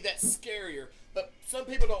Yes. to me that's scarier. But some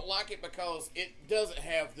people don't like it because it doesn't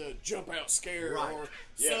have the jump out scare Right. or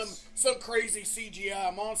Yes. some crazy CGI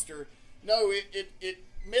monster. No, it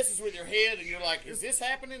messes with your head, and you're like, is this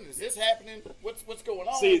happening? Is this happening? What's going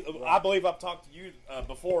on? See, I believe I've talked to you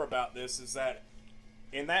before about this. Is that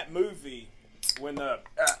in that movie when the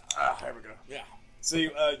here we go. Yeah. See,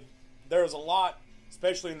 there was a lot,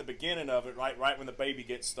 especially in the beginning of it, right when the baby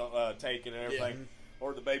gets taken and everything,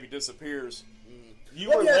 or the baby disappears. You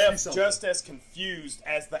Let were me ask you left something. just as confused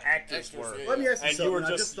as the actors Actors, were. yeah. Let me ask you And something. you were I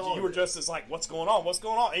just thought you of were it. just as like, what's going on? What's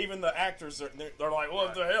going on? Even the actors they're like,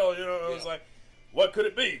 what the hell? It was Yeah. like, what could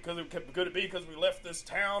it be? Could it be because we left this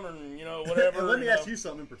town and whatever? And let me you ask know? you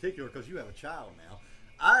something in particular, because you have a child now.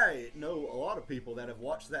 I know a lot of people that have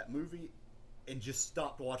watched that movie and just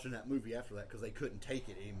stopped watching that movie after that because they couldn't take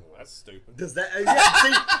it anymore. That's stupid. Does that? Yeah. See,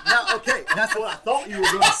 now, okay, that's what I thought you were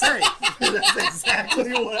going to say. That's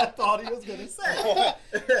exactly what I thought he was going to say.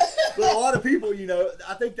 But a lot of people,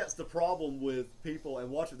 I think that's the problem with people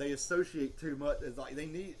and watching. They associate too much. It's like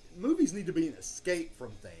movies need to be an escape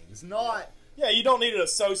from things, not. Yeah, you don't need to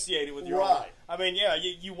associate it with your Right. own. I mean, yeah,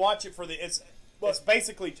 you watch it for it's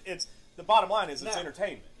basically the bottom line is it's Now,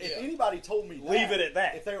 entertainment. If Yeah. anybody told me Leave it at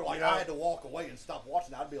that, if they were like, you know? I had to walk away and stop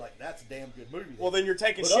watching, I'd be like, that's a damn good movie. Well, then you're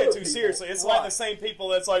taking But shit other too people- seriously. It's like right. the same people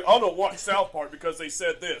that's like, I don't watch South Park because they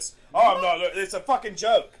said this. Oh, I'm not. It's a fucking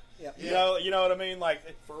joke. Yeah. You know what I mean? Like,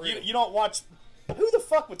 For real. you don't watch. Who the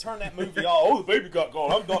fuck would turn that movie off? Oh, the baby got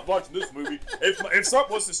gone. I'm not watching this movie. If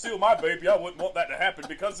something was to steal my baby, I wouldn't want that to happen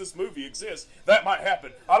because this movie exists. That might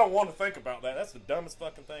happen. I don't want to think about that. That's the dumbest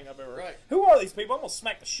fucking thing I've ever heard. Right. Who are these people? I'm gonna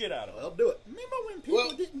smack the shit out of them. I'll do it. Remember when people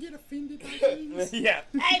Well- didn't get offended by things? Yeah.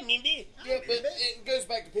 Hey, Mindy. Yeah, but it goes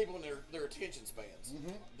back to people and their attention spans.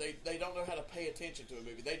 They don't know how to pay attention to a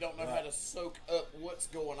movie. They don't know how to soak up what's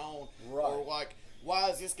going on. Right. Or like, why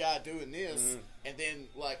is this guy doing this? And then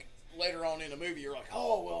like later on in the movie, you're like,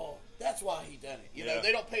 oh well, that's why he done it. You know, Yeah.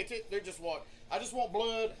 they don't pay attention. They're just I just want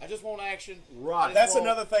blood. I just want action. Right. I just That's want-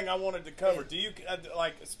 another thing I wanted to cover. Do you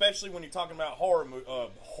like, especially when you're talking about horror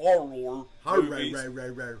Hurry, movies?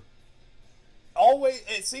 ray. always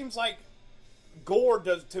it seems like gore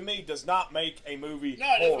does not make a movie. No,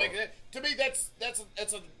 it doesn't horror. make it. To me, that's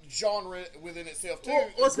a genre within itself too. Well,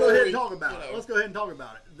 let's It's go ahead very, and talk about you it. know, Let's go ahead and talk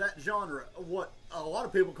about it. That genre, what a lot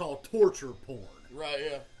of people call torture porn. Right?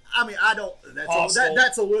 Yeah. I mean, I don't. Hostel.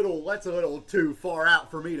 That's a little too far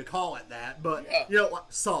out for me to call it that. But Yeah. you know, like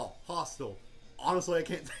Saw, Hostel. Honestly, I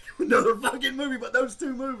can't think of another fucking movie, but those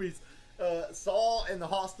two movies, Saw and the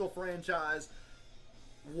Hostel franchise.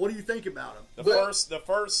 What do you think about them? The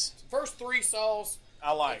first First three Saws.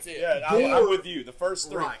 I like. That's it. Yeah, Gore. I'm with you. The first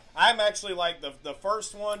three. Right. I'm actually like the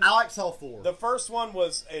first one. I like Saw 4. The first one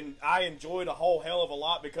was, and I enjoyed a whole hell of a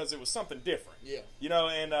lot because it was something different. Yeah. You know,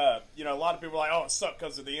 and you know, a lot of people are like, "Oh, it sucked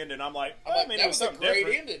because of the ending." I'm like, I I mean, that it was was a something great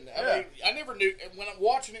different. ending. Yeah. I mean, I never knew when I'm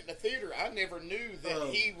watching it in the theater. I never knew that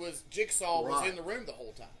he was Jigsaw was Right. in the room the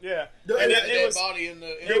whole time. Yeah, The- and That it dead was. body in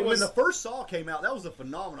the. it when was- the first Saw came out, that was a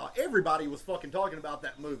phenomenon. Everybody was fucking talking about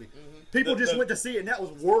that movie. People The- just the- went to see it, and that was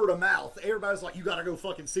word of mouth. Everybody was like, "You got to go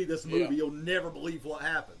fucking see this movie. Yeah. You'll never believe what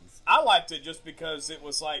happens." I liked it just because it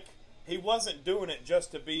was like he wasn't doing it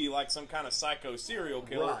just to be like some kind of psycho serial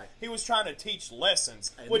killer. Right. He was trying to teach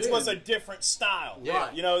lessons, And which was a then- different style.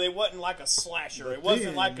 Right. You know, it wasn't like a slasher. But It wasn't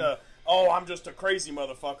then- like a, oh, I'm just a crazy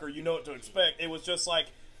motherfucker. You know what to expect. It was just like,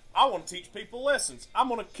 I want to teach people lessons. I'm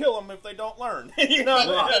going to kill them if they don't learn. You know?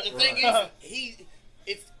 But the thing is,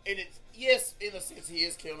 it's yes, in a sense he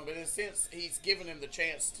is killing him, but in a sense he's giving him the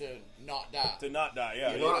chance to not die. To not die,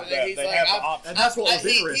 yeah. You know, Right. They he's have like, the I've- option. And that's what was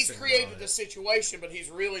He's interesting created about the it. situation, but he's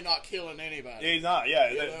really not killing anybody. He's not,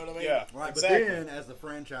 yeah. You know what I mean? Yeah, Right, exactly. but then as the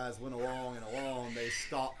franchise went along and along, they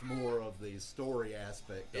stopped more of the story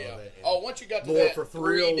aspect Yeah. of it. and Oh, once you got to more that for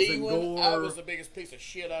thrills 3D and one, I gore. was the biggest piece of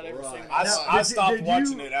shit I'd ever Right. seen. in I, my life. I Did- stopped did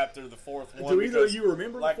watching you- it after the fourth one. Do either of because, you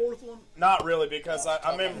remember like, the fourth one? Not really, because I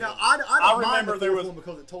remember. Now, I don't mind remember the there fourth was- one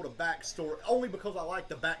because it told a backstory. Only because I like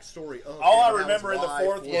the backstory of All him I and how remember his in the wife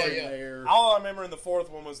fourth was one, in there. all I remember in the fourth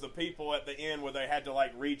one was the people at the end where they had to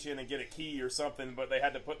like reach in and get a key or something, but they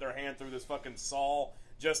had to put their hand through this fucking saw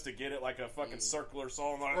just to get it, like a fucking circular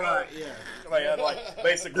saw. And like, Right, yeah. They had to, like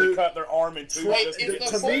basically Dude, cut their arm in two. Wait, just to is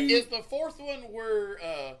get the, to me- is the fourth one where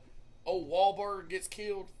old Wahlberg gets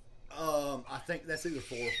killed? I think that's either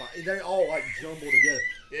 4 or 5. They all like jumble together.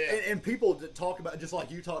 Yeah. And people that talk about, just like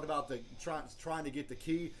you talked about the trying to get the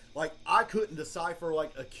key. Like I couldn't decipher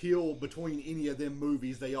like a kill between any of them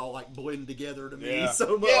movies. They all like blend together to me. Yeah.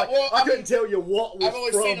 So Yeah, like, well, I I couldn't mean, tell you what was I've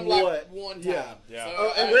only from seen them what. like one time. Yeah. Yeah.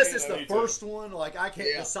 So Unless I- it's you know, the me too. first one, like I can't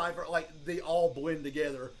Yeah. decipher. Like they all blend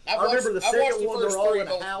together. I've I remember watched- the I've watched second the one. first They're all three in a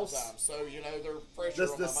multiple house. times, so you know they're fresher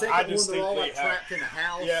The on my second mind. I one, they're all distinctly like have- trapped in a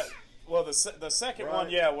house. Yeah. Well, the second one,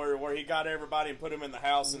 Right. yeah, where he got everybody and put them in the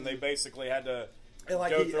house, and they basically had to And,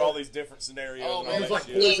 like, go he- through all these different scenarios. Oh and all man, was that like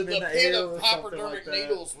shit. poison the in the pit air of or something hypodermic like that.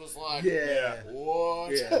 needles was like, Yeah.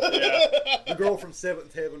 what? Yeah. Yeah. The girl from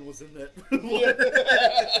Seventh Heaven was in that.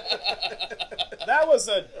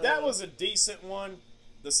 That was a decent one.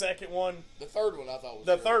 The second one, The third one I thought was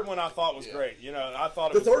the great. third one I thought was Yeah. great. You know, I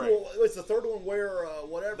thought it The was third great. one, it's the third one where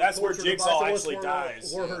whatever. That's where torture Jigsaw device it was, actually where,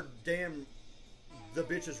 dies. Where Yeah. her damn, the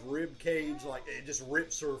bitch's rib cage, like it just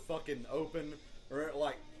rips her fucking open, or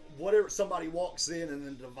like whatever. Somebody walks in and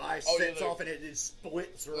then the device Oh, yeah, sets they- off and it just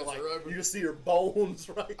splits her. Splits Like her open. you just see her bones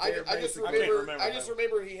right I there. just basically. can't remember. remember I just that.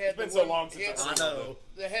 remember he had. It's been the so one- long he since had I've the- I know.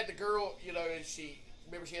 They had the girl, you know, and she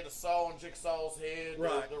had a saw on Jigsaw's head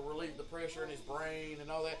Right. to relieve the pressure in his brain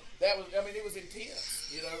and all that. That was, I mean, it was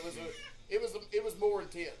intense. You know, it was more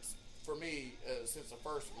intense for me since the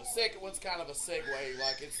first one. The second one's kind of a segue,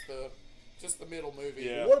 like it's just the middle movie.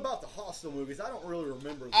 Yeah. What about the Hostel movies? I don't really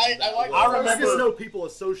remember. Them I that like well. the I remember- just know people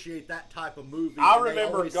associate that type of movie. I and they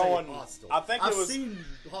remember always say going- Hostel. I think it I've was- seen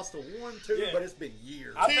Hostel 1, 2, Yeah. but it's been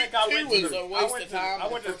years. I think I Two went was to a waste I went of to, time, I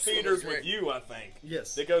and went the to first one theaters was with great. you, I think.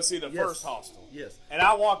 Yes. To go see the Yes. first Hostel. Yes. And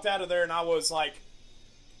I walked out of there and I was like,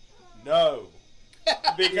 no.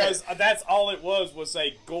 Because that's all it was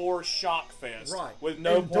a gore shock fest. Right. With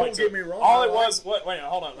no And don't points. get me wrong, All I it like- was, wait,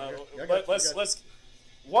 hold on. I got Let, you, us I got let's.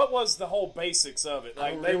 What was the whole basics of it?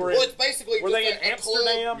 Like don't they were. remember. Well, In, it's basically were just they in a club.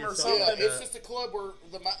 Amsterdam or Yeah, something? Yeah, like it's that. just a club where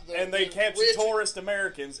the And they the catch rich- tourist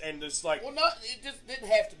Americans and just like. Well, not it just didn't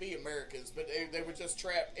have to be Americans, but they would just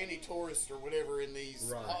trap any tourist or whatever in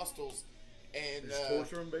these Right. hostels, and Just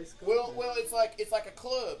torture them, basically. well, it's like a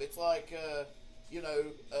club. It's like you know,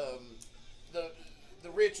 the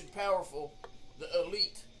rich and powerful, the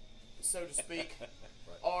elite, so to speak,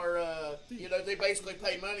 are you know, they basically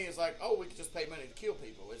pay money. It's like, oh, we can just pay money to kill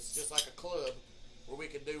people. It's just like a club where we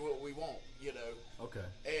can do what we want, you know. Okay.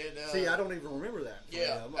 And See, I don't even remember that.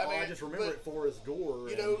 yeah, All I mean, I just remember but- it for is gore.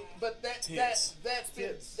 you and- know, but Tits. that's been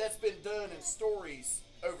Tits. that's been done in stories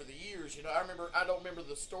over the years, you know, I don't remember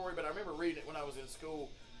the story, but I remember reading it when I was in school,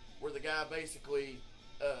 where the guy basically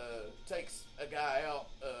takes a guy out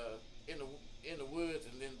in the woods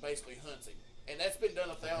and then basically hunts him, and that's been done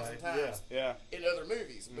 1,000 times in other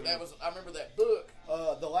movies. But that was, I remember that book.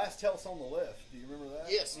 The Last House on the Left. Do you remember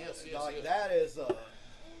that? Yes. Like that is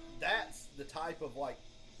that's the type of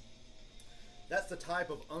that's the type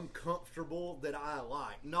of uncomfortable that I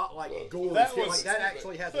like. Not like gory That shit. was- Like that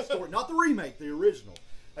actually has a story. Not the remake, the original.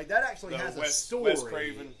 Like that actually has a story. Wes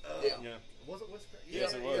Craven. Yeah. Was it Wes Craven?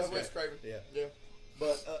 Yes, it was, Yeah, yeah. Wes Craven. Yeah.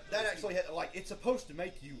 But that actually had, like, it's supposed to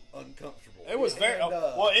make you uncomfortable. It was very And,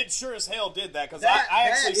 well. It sure as hell did that because that, I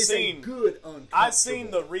that actually is seen a good uncomfortable. I seen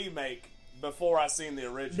the remake before I seen the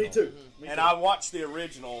original. Me too. Me And too. I watched the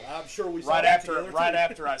original I'm sure we saw right that after together, right too.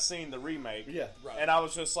 after I seen the remake. Yeah. Right. And I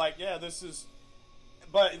was just like, yeah, this is.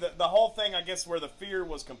 But the whole thing, I guess, where the fear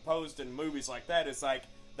was composed in movies like that is like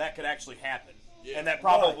that could actually happen, Yeah. and that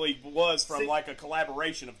probably was from See, like a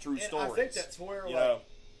collaboration of true And stories. I think that's where you like know.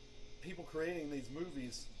 people creating these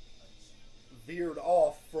movies veered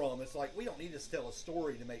off from. It's like we don't need to tell a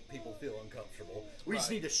story to make people feel uncomfortable. We just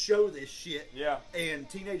Right. need to show this shit. Yeah. And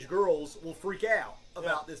teenage girls will freak out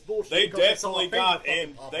about this bullshit. They because they saw a definitely finger got fucking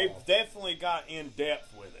in. pop They off. definitely got in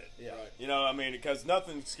depth with it. Yeah. Right. You know, I mean, because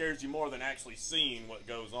nothing scares you more than actually seeing what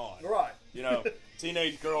goes on. Right. You know,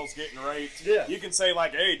 teenage girls getting raped. Yeah. You can say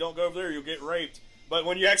like, "Hey, don't go over there; you'll get raped." But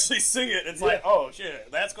when you actually see it, it's Yeah. like, "Oh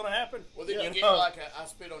shit, that's gonna happen." Well, then you get know? like a I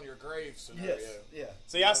spit on your grave scenario. Yes. Yeah.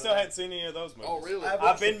 See, I still hadn't seen any of those movies. Oh, really? I've I've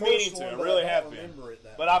watched been the first meaning to. one, I but really I have don't been. remember it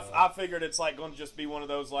that But well. I figured it's like going to just be one of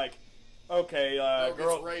those like, okay, Girl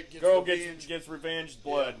gets raped, gets girl revenge. gets revenge,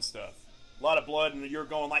 blood and stuff. A lot of blood, and you're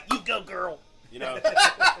going like, "You go, girl." You know.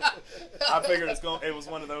 I figured it was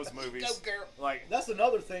one of those movies. Go, girl. Like, That's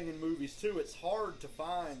another thing in movies too. It's hard to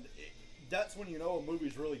find. That's when you know a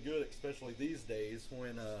movie's really good, especially these days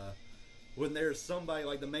when there's somebody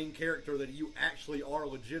like the main character that you actually are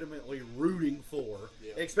legitimately rooting for.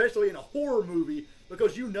 Yeah. Especially in a horror movie,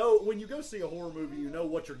 because you know when you go see a horror movie, you know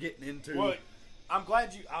what you're getting into. well, I'm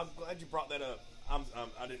glad you brought that up.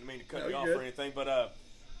 I didn't mean to cut No, you off you're or good. anything, but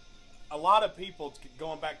a lot of people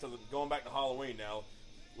going back to Halloween now.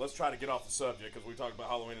 Let's try to get off the subject because we talked about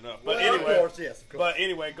Halloween enough. But Well, anyway, of course, yes, of course. But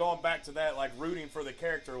anyway, going back to that, like rooting for the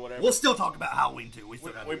character or whatever. We'll still talk about Halloween too. We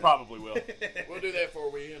still gotta we do that. probably will. We'll do that before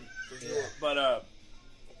we end, for sure. But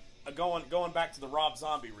going back to the Rob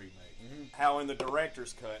Zombie remake, how in the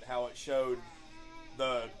director's cut, how it showed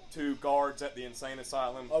the two guards at the insane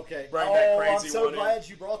asylum. Okay. Bring that Oh, crazy I'm so one in. glad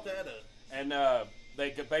you brought that up. And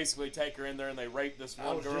they could basically take her in there and they rape this I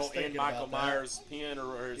one was girl just in thinking Michael about that. Myers' pen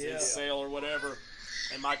or his Yeah. cell or whatever,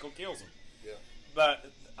 and Michael kills him. Yeah. But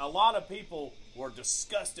a lot of people were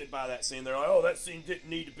disgusted by that scene. They're like, "Oh, that scene didn't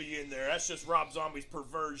need to be in there. That's just Rob Zombie's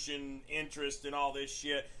perversion, interest, and all this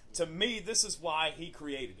shit." To me, this is why he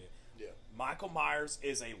created it. Yeah. Michael Myers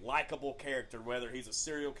is a likable character, whether he's a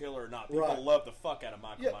serial killer or not. People Right. love the fuck out of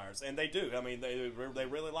Michael Yeah. Myers, and they do. I mean, they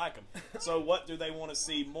really like him. So, what do they want to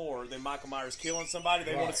see more than Michael Myers killing somebody?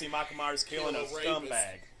 They want Right. to see Michael Myers killing a Kill a rapist.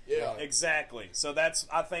 scumbag. Yeah. Exactly. So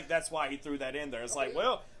I think that's why he threw that in there. It's like,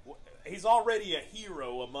 well, he's already a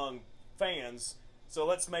hero among fans, so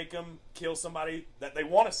let's make him kill somebody that they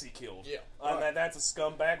want to see killed. Yeah. And that's a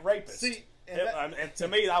scumbag rapist. See, and And to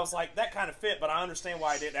me, I was like, that kind of fit, but I understand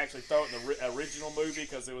why I didn't actually throw it in the original movie,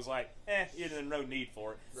 because it was like, there's no need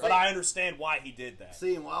for it. But I understand why he did that.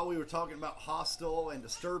 See, and while we were talking about hostile and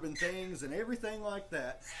disturbing things and everything like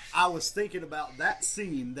that, I was thinking about that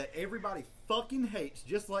scene that everybody fucking hates,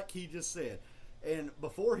 just like he just said. And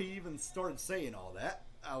before he even started saying all that,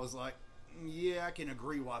 I was like, yeah, I can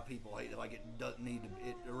agree why people hate it. Like, it doesn't need to.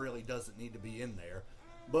 It really doesn't need to be in there.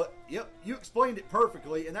 But yep, you explained it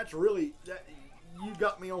perfectly, and that's really that. You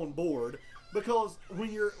got me on board, because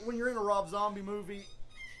when you're in a Rob Zombie movie,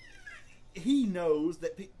 he knows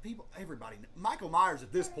that everybody, Michael Myers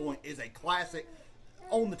at this point is a classic,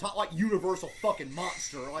 on the top, like universal fucking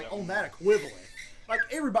monster, like on that equivalent. Like,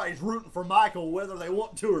 everybody's rooting for Michael whether they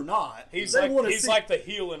want to or not. He's They wanna like see- like the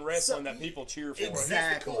heel in wrestling that people cheer for.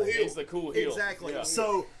 Exactly. He's the cool heel. Exactly. Yeah.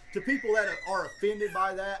 So, to people that are offended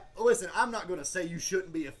by that, listen, I'm not going to say you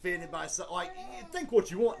shouldn't be offended by something. Like, think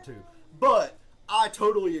what you want to. But I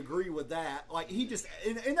totally agree with that. Like, he just,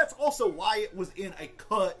 and that's also why it was in a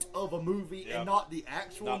cut of a movie Yeah. and not the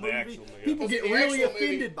actual Not the movie. actual movie, yeah. People get The really actual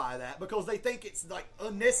offended movie- by that because they think it's like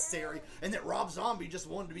unnecessary and that Rob Zombie just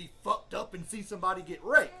wanted to be fucked up and see somebody get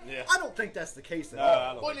raped. Yeah. I don't think that's the case at No, all.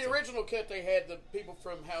 I don't Well, in think the so. original cut, they had the people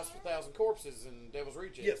from House of a Thousand Corpses and Devil's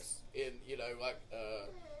Rejects. Yes. And, like,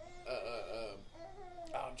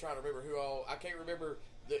 I'm trying to remember who all. I can't remember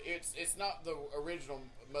It's not the original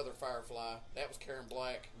Mother Firefly. That was Karen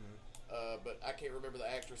Black. But I can't remember the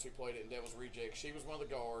actress who played it in Devil's Rejects. She was one of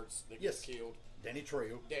the guards that gets killed. Danny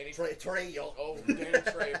Trejo. Danny Trejo. Oh, Danny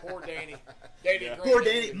Trejo. Poor Danny. Danny. Yeah. Poor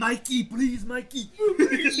Danny. Mikey, please, Mikey.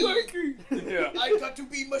 Yeah. I got to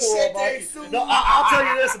be Poor Machete Mikey. soon. No, I'll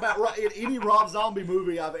tell you this about in any Rob Zombie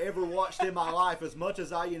movie I've ever watched in my life. As much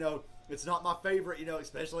as it's not my favorite,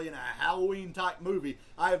 especially in a Halloween type movie.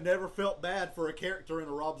 I have never felt bad for a character in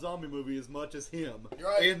a Rob Zombie movie as much as him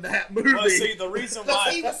Right. in that movie. Well, see, the reason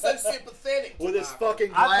Because he why was so sympathetic. to with his Michael. fucking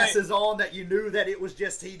glasses on, that you knew that it was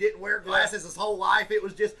just he didn't wear glasses his whole life. It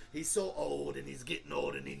was just he's so old and he's getting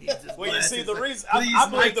old and he needs his Well, you glasses. see, the Like, reason please, I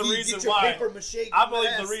believe the Mikey, reason get your why paper-mache I believe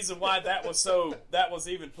the glass. reason why that was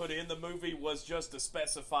even put in the movie was just to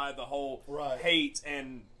specify the whole Right. hate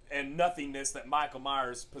and nothingness that Michael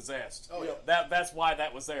Myers possessed. Oh, yeah. That's why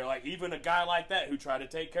that was there. Like, even a guy like that who tried to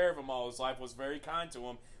take care of him all his life, was very kind to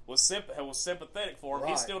him, was sympathetic for him.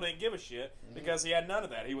 He Right. still didn't give a shit because he had none of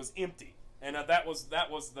that. He was empty, and that was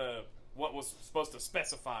what was supposed to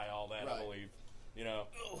specify all that. Right. I believe,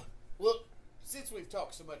 Well, since we've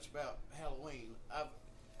talked so much about Halloween, I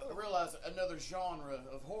realized another genre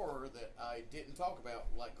of horror that I didn't talk about,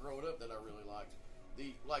 like growing up, that I really liked.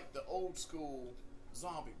 The old school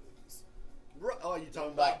zombie movies. Oh, you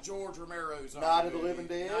talking Like about George Romero's zombie Night of the movie. Living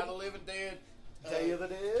Dead? Night of the Living Dead. Day of the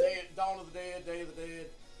Dead? Dawn of the Dead, Day of the Dead.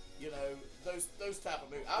 Those type of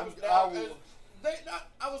movies. I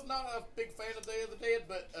was not a big fan of Day of the Dead,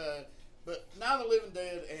 but Night of the Living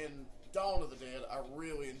Dead and Dawn of the Dead I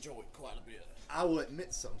really enjoyed quite a bit. I will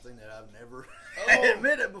admit something that I've never Oh.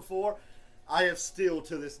 admitted before. I have still,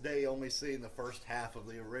 to this day, only seen the first half of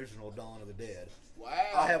the original Dawn of the Dead. Wow.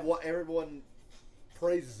 I have what everyone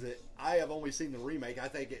praises it. I have only seen the remake. I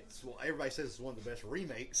think everybody says it's one of the best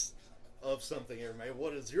remakes of something ever made.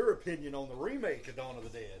 What is your opinion on the remake of Dawn of the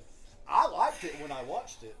Dead? I liked it when I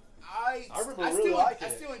watched it. I remember really liking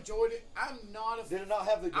I it. still enjoyed it. I'm not a Did it not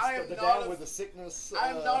have the I am down not a- with the sickness?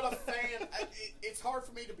 I'm not a fan. It's hard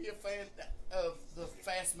for me to be a fan of the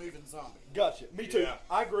fast-moving zombie. Gotcha. Me too. Yeah.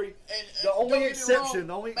 I agree. And, The don't only get me exception, wrong,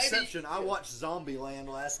 the only maybe- exception, I watched Zombieland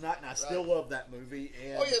last night, and I still love that movie.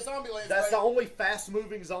 And Oh yeah, Zombieland. that's the only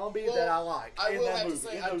fast-moving zombie that I like. I in will that have movie, to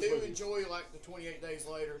say in I those do movies. enjoy like the 28 Days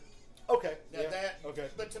Later. Okay. Now yeah. Okay.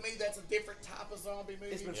 But to me, that's a different type of zombie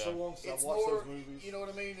movie. It's been Yeah. so long since It's I've watched more, those movies. you know what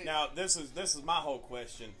I mean? Now, this is my whole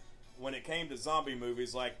question. When it came to zombie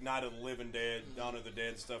movies like Night of the Living Dead, Dawn of the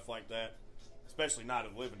Dead, stuff like that, especially Night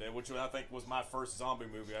of the Living Dead, which I think was my first zombie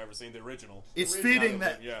movie I ever seen, the original. It's Original, fitting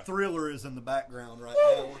that yeah. Thriller is in the background right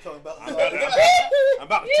now. We're talking about I'm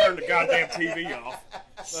about to turn the goddamn TV off.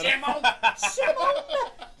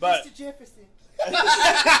 But Mr. Jefferson.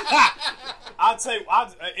 I'd say,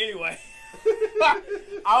 anyway,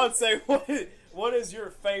 I would say, what is your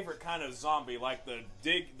favorite kind of zombie? Like the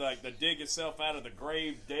dig yourself out of the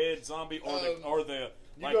grave dead zombie, or the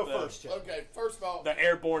You like go the, first, Chad. Okay, first of all, the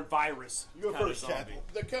airborne virus. You go kind first, of zombie. Chad.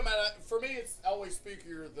 the come out for me, it's always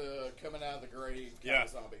spookier. The coming out of the grave kind Yeah, of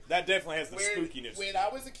zombie. that definitely has the When- spookiness. When I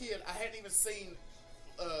was a kid, I hadn't even seen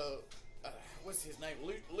what's his name,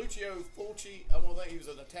 Lucio Fulci. I want to think he was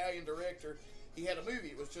an Italian director. He had a movie.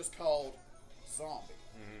 It was just called Zombie.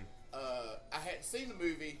 I hadn't seen the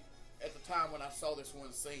movie at the time when I saw this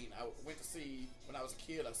one scene. I went to see when I was a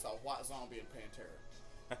kid. I saw White Zombie and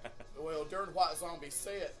Pantera. Well, during White Zombie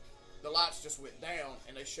set, the lights just went down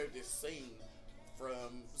and they showed this scene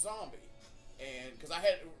from Zombie. And because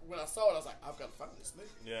when I saw it, I was like, I've got to find this movie.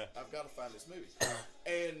 Yeah. I've got to find this movie.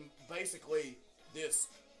 And basically, this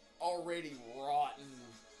already rotten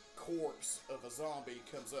corpse of a zombie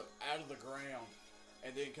comes up out of the ground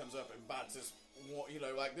and then comes up and bites this,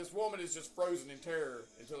 like this woman is just frozen in terror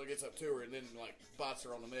until it gets up to her and then like bites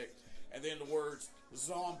her on the neck. And then the words,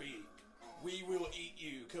 zombie, we will eat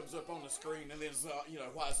you, comes up on the screen, and then,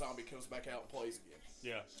 White Zombie comes back out and plays again.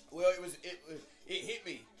 Yeah. Well, it hit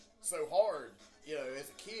me so hard, as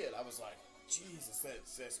a kid. I was like, Jesus,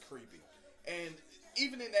 that's creepy. And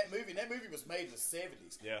even in that movie was made in the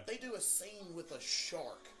 70s. Yeah. They do a scene with a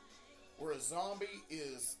shark where a zombie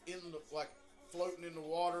is floating in the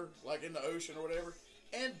water, like in the ocean or whatever,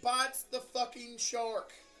 and bites the fucking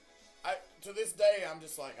shark. To this day, I'm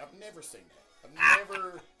just like, I've never seen that.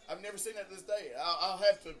 I've never seen that to this day. I'll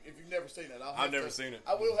have to, if you've never seen it, I've never seen it.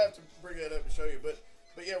 I will have to bring that up and show you. But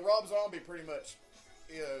yeah, Rob Zombie pretty much,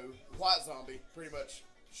 White Zombie pretty much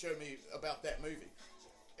showed me about that movie.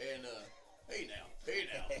 And, hey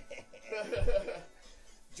now.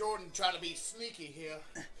 Jordan trying to be sneaky here.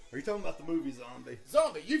 Are you talking about the movie Zombie?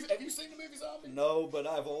 Zombie, have you seen the movie Zombie? No, but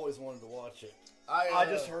I've always wanted to watch it. I I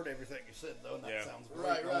just heard everything you said, though, and that Yeah. sounds great.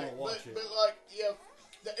 Right. I want to watch it. But like, yeah,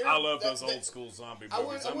 I love those old school zombie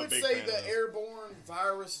movies. I I'm a would big say fan the of those. airborne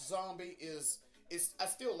virus zombie is I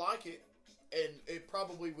still like it, and it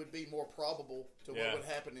probably would be more probable to Yeah. what would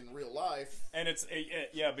happen in real life. And it's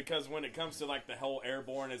because when it comes to like the whole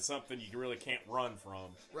airborne, it's something you really can't run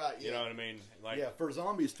from. Right, You yeah. know what I mean? Like, Yeah, for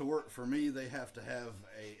zombies to work for me, they have to have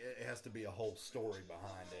it has to be a whole story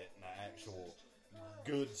behind it, and an actual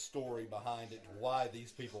good story behind it to why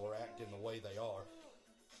these people are acting the way they are.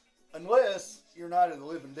 Unless you're Night of the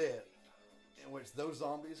Living Dead, in which those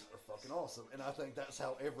zombies are fucking awesome, and I think that's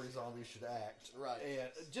how every zombie should act. Right. And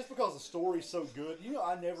just because the story's so good,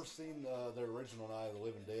 I never seen the original Night of the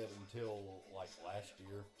Living Dead until like last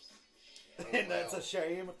year. And that's a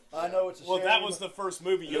shame. I know it's a shame. well, that was the first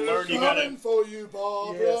movie you learn you Coming gotta. for you,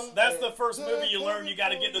 Barbara. Yes. That's the first movie you learn you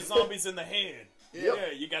gotta get the zombies in the head. Yep.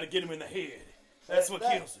 Yeah, you gotta get them in the head. That's what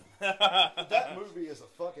That- kills them. That movie is a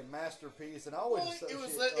fucking masterpiece, and I always Well,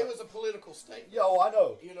 associate. it was a political statement. Yo, I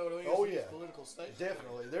know. You know what I mean? Oh, It was yeah. a political statement.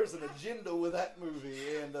 Definitely, there's an agenda with that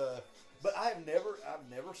movie, and but I've never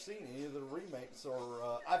seen any of the remakes,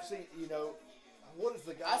 or I've seen what is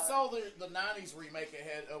the guy? I saw the '90s remake. It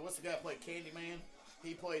had what's the guy who played Candyman?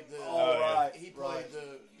 He played the. Oh, right, He played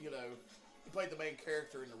right. he played the main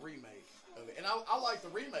character in the remake of it, and I like the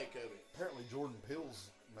remake of it. Apparently, Jordan Peele's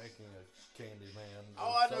making a Candyman.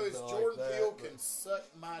 All I know is Jordan Peele can suck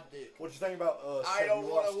my dick. What you think about Us? I Have don't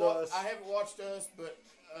you want to watched watch. Us? I haven't watched Us, but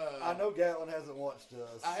I know Gatlin hasn't watched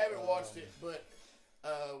Us. I haven't watched it. But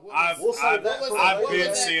what I've, was, We'll save I've, that for I've later. been What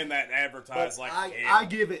was that? seeing that advertised like I hell.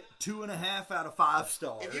 give it 2.5 out of 5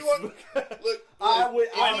 stars. if you want, look, I would-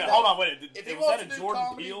 if Wait a you minute, want- hold on, wait. if he Was wants that to a do Jordan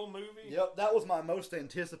comedy- Peele movie? Yep, that was my most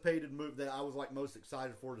anticipated movie that I was like most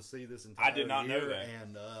excited for to see this entire I did not know year, that.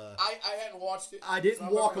 And I hadn't watched it. I didn't so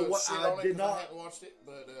I'm not walk gonna away- shit I on it did 'cause not- I hadn't watched it,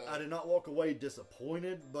 but I did not walk away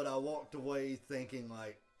disappointed, but I walked away thinking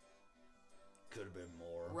like, could have been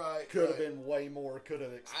more. Right, Could have right. been way more. Could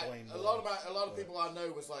have explained a more. lot of people I know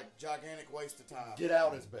was like gigantic waste of time. Get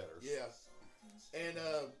Out is better. Yeah, and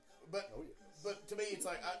but Oh, yeah. but to me it's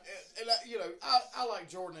like I like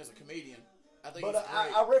Jordan as a comedian. I think But he's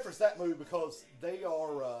great. I reference that movie because they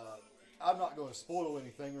are. I'm not going to spoil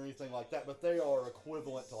anything or anything like that, but they are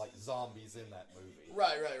equivalent to like zombies in that movie.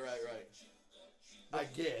 right. I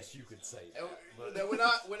guess you could say that. And But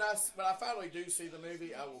now, when I finally do see the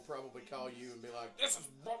movie, I will probably call you and be like, "This is."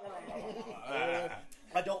 Blah, blah, blah, blah."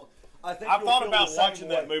 I don't. I think I you'll thought feel about the same watching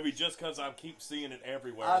that way. movie just because I keep seeing it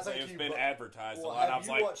everywhere. I It's think been you- advertised Well, a lot. I have was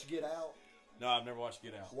you like, watched Get Out? no, I've never watched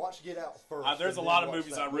Get Out. Watch Get Out first. There's and a lot then of watch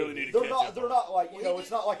movies that I really movie. need to They're catch not. up They're on. not like Well, it's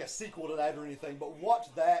not like a sequel to that or anything. But watch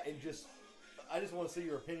that and just. I just want to see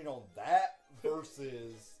your opinion on that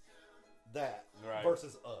versus that Right.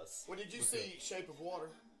 versus Us. Well, did you see Shape of Water?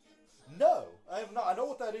 No, I have not. I know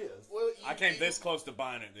what that is. Well, I came this close to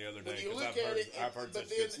buying it the other When day you because look at it, I've heard but such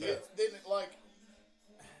then good stuff.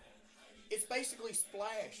 it's basically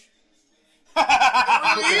Splash.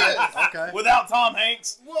 It really is. Okay. Without Tom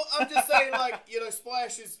Hanks, Well, I'm just saying,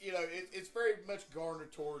 Splash is, it's very much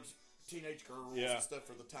garnered towards teenage girls Yeah. and stuff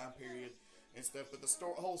for the time period and stuff. But the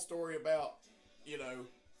whole story about,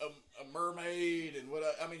 a mermaid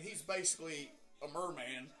and he's basically a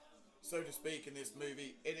merman, so to speak, in this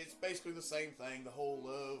movie, and it's basically the same thing. The whole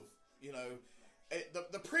love,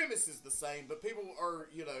 the premise is the same, but people are,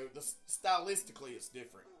 stylistically it's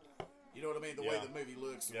different. You know what I mean? The way Yeah. the movie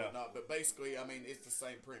looks and Yeah. whatnot. But basically, it's the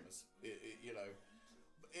same premise.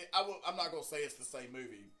 I'm not going to say it's the same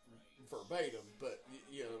movie verbatim, but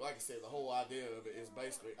like I said, the whole idea of it is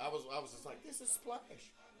basically. I was just like, this is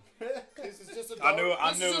Splash. This is just a I dark, knew-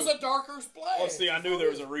 this is just a darker Splash. well, see, I That's knew all there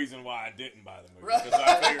it was is. a reason why I didn't buy the movie Right. because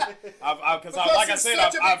I figured, because Because like I you're said, such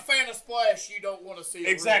a big I've fan of Splash, you don't want to see it.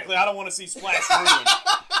 exactly. ruined. I don't want to see Splash ruined.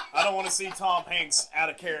 I don't want to see Tom Hanks out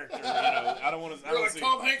of character. I don't want to. I You're don't like, see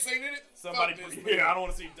Tom Hanks ain't in it. somebody. Fuck this movie. Yeah, I don't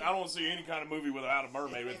want to see. I don't want to see any kind of movie without a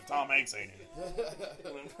mermaid with Tom Hanks ain't in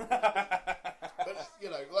it. But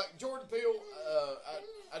like Jordan Peele,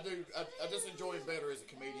 I just enjoy him better as a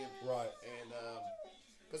comedian. Right. And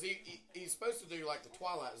because he's supposed to do like the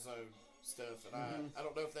Twilight Zone stuff, and I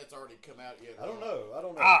don't know if that's already come out yet. I don't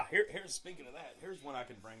know. Here's speaking of that. Here's one I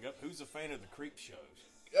can bring up. Who's a fan of the Creep shows?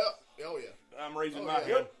 Yeah. Oh yeah. I'm raising Oh, my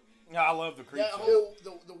yeah. hand. Yeah, I love the Creep That shows.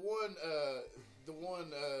 whole the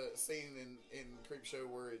one scene in Creep Show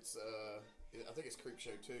where it's I think it's Creep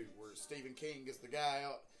Show 2 where Stephen King gets the guy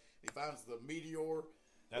out. He finds the meteor. or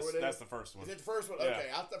whatever. That's the first one. Is it the first one? Yeah. Okay.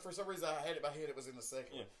 I thought for some reason I had it in my head it was in the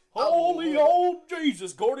second Yeah. one. Holy I love old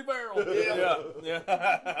Jesus, Gordy Barrel.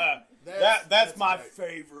 Yeah. That's my great.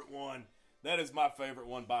 favorite one. That is my favorite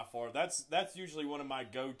one by far. That's usually one of my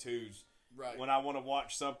go-tos Right. when I want to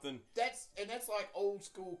watch something. That's like old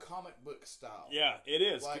school comic book style. Yeah, it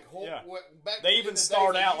is. Like yeah. back They in even the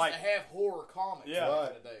start days, out they like used to have horror comics. Yeah. back Right.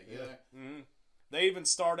 in the day. You Yeah. know? they even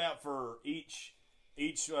start out for each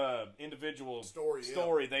individual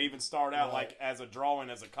Story, They even start out Right. like as a drawing,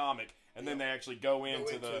 as a comic, and then they actually go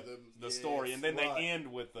into the story, yes, and then right. they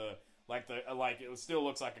end with the it still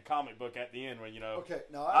looks like a comic book at the end when Okay,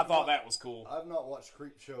 now I thought that was cool. I've not watched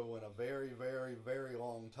Creepshow in a very, very, very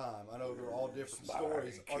long time. I know they're all different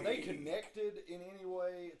stories. Are they connected in any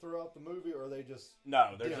way throughout the movie, or are they just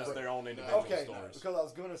No, they're Yeah. just their own individual okay? stories. Because I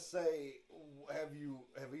was gonna say,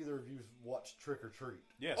 have either of you watched Trick or Treat?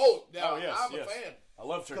 Yes. Oh, now yes, I'm yes. a fan. I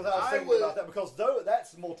love Trick or Because I was Treat. thinking about that because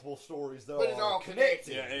that's multiple stories though. But it's all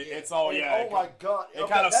connected. Yeah, Yeah. it's all And, yeah. oh my god! it kinda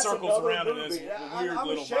that's circles another around in movie. this I'm weird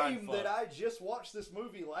little ashamed mind that fuck. I just watched this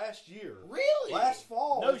movie last year. Really? Last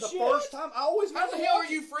fall. No It was the shit. first time. I always How wanted the to hell watch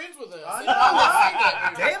are you friends with us? I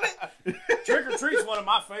I Damn it! Trick or Treat's one of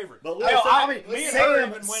my favorites. But Hell, listen, me and her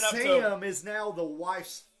even went up to. Sam is now the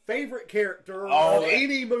wife's favorite character Oh, of yeah.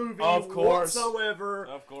 any movie Of course. whatsoever.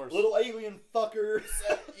 Of course. Little alien fucker.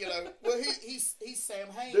 You know, well, he's Sam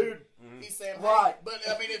Hain. Dude. He's Sam Hain. Right. But,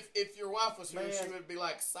 I mean, if your wife was here, Man. she would be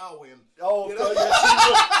like, saw him. Oh, You know?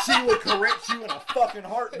 yeah, she would correct you in a fucking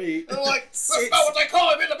heartbeat. They're like, that's not what they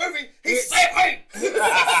call him in the movie. He's it's- Sam Hain.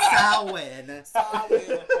 Samhain. Saw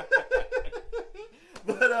him.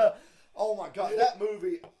 But oh my god, that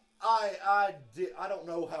movie. I don't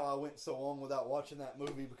know how I went so long without watching that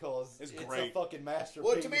movie because It's a great. fucking masterpiece.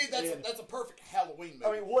 Well, to me, and- that's a perfect Halloween movie.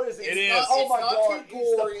 I mean, what is it? It It's is. not- oh It's my not god, too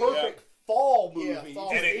it's gory. the perfect fall movie. Yeah,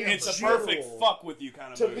 fall And movie. it's a general. perfect fuck with you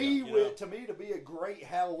kind of To movie. me, you know? to me, to be a great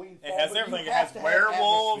Halloween fall It has movie, everything. you It have has to have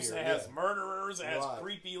werewolves. It atmosphere, has yeah. murderers. It has Right.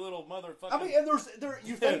 creepy little motherfuckers. I mean, and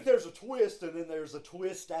you think there's a twist, and then there's a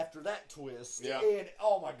twist after that twist. Yeah. And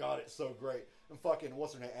oh my god, it's so great. And fucking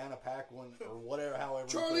what's her name, Anna Paquin or whatever, however.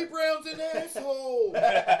 Charlie Brown's an asshole.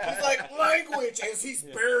 He's like language as he's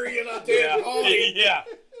burying a dead body. yeah,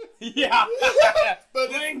 yeah. But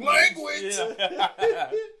it's language.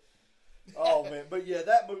 Yeah. Oh man, but yeah,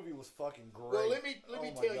 that movie was fucking great. Well, let me Oh my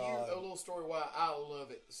tell God. you a little story why I love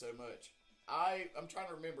it so much. I'm trying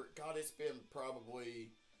to remember. God, it's been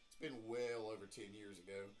well over 10 years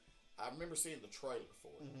ago. I remember seeing the trailer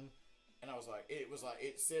for it, and I was like,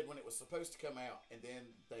 it said when it was supposed to come out, and then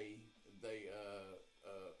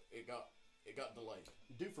it got delayed.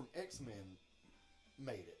 Dude from X-Men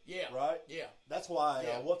made it. Yeah. Right. Yeah. That's why.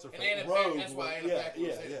 Yeah. What's her And face? Anna Rogue. That's why Anna yeah, Paquin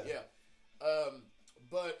was yeah, in it. yeah. Yeah.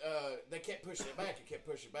 But they kept pushing it back.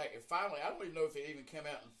 And finally, I don't even know if it even came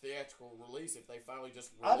out in theatrical release. If they finally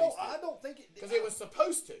just released I it. don't think it. Because it was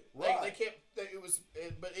supposed to. Right. They kept.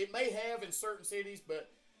 But it may have in certain cities, but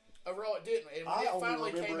overall it didn't. And when I it only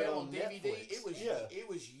finally remember came it out on on DVD, Netflix. it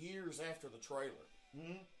was years after the trailer,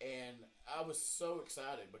 and I was so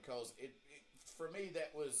excited because it for me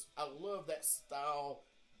I love that style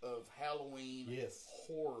of Halloween Yes.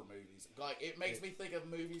 horror movies. Like it makes me think of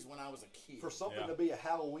movies when I was a kid. For something Yeah. to be a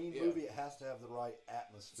Halloween Yeah. movie, it has to have the right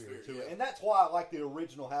atmosphere to it. Yeah. And that's why I like the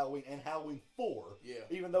original Halloween and Halloween 4. Yeah.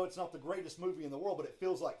 Even though it's not the greatest movie in the world, but it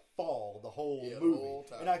feels like fall the whole Yeah, the movie. whole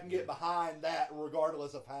time. And I can get behind that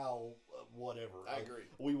regardless of how, whatever. I agree.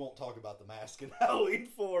 We won't talk about the mask in Halloween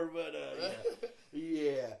 4, but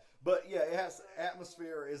yeah. But yeah, it has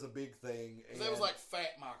atmosphere is a big thing. That was like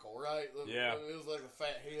Fat Michael, right? Yeah. It was like the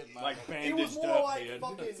fat head Michael. Like It was bandaged more up like head.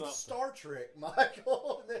 fucking Something. Star Trek,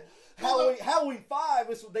 Michael. And then Halloween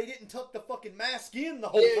 5 is they didn't tuck the fucking mask in the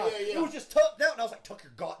whole Yeah, time. yeah, yeah. It was just tucked out, and I was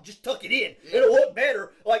like, just tuck it in. It'll look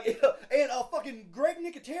better. Like, and fucking Greg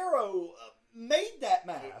Nicotero made that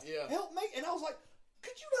mask. Yeah. Helped make, and I was like,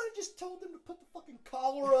 could you not have just told them to put the fucking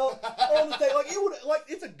collar up on the thing? Like it would, like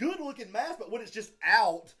it's a good looking mask, but when it's just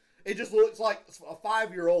out. It just looks like a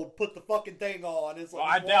 5-year-old put the fucking thing on. It's like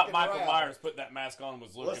Well, I just doubt walking Michael around. Myers put that mask on and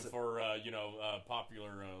was looking Listen. for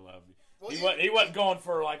popular. Well, He wasn't going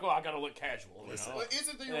for like, I got to look casual. You know? Well,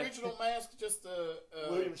 isn't the original mask just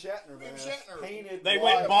William Shatner, William man. Shatner. Painted They white.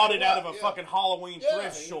 went and bought it out of a Yeah. fucking Halloween Yeah.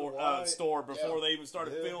 thrift White. store before Yeah. they even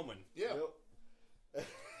started Yeah. filming. Yeah. Yep.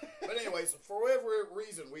 But anyways, for whatever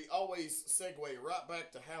reason, we always segue right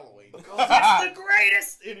back to Halloween. It's the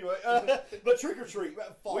greatest. Anyway, but Trick or Treat.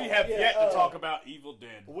 Fall. We have Yeah, yet to talk about Evil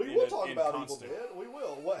Dead. We in will a- talk in about constant. Evil Dead. We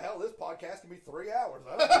will. What hell? This podcast can be 3 hours.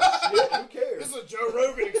 I don't give a shit. Who cares? This is a Joe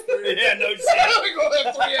Rogan experience. Yeah, no shit. We're going to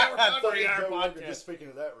have 3 hour Fucking Three hour Joe Rogan. podcast. Just speaking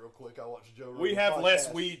of that, real quick, I watched Joe Rogan. We have less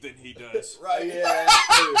podcast. weed than he does. Right. Yeah,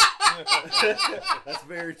 that's true. That's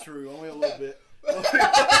very true. Only a little bit.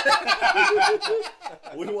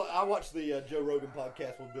 I I watched the Joe Rogan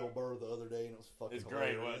podcast with Bill Burr the other day, and it was fucking It's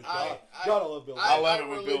great, hilarious. wasn't it? God, I love Bill Burr. I love it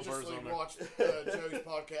when Bill Burr's religiously on there. watched Joe's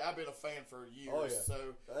podcast. I've been a fan for years,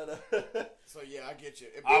 so yeah, I get you.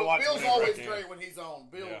 And I watch Bill's whenever I always can. great when he's on.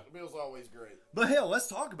 Yeah. Bill's always great. But hell, let's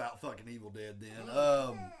talk about fucking Evil Dead then.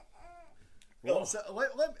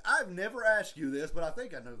 I've never asked you this, but I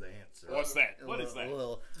think I know the answer. What's that? What is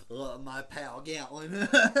that? My pal Gatlin.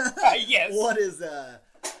 Yes. What is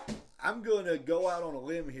I'm gonna go out on a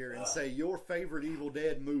limb here and say your favorite Evil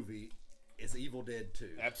Dead movie is Evil Dead 2.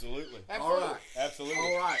 Absolutely. All right. Absolutely.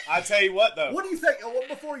 All right. I tell you what, though. What do you think? What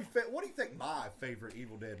do you think my favorite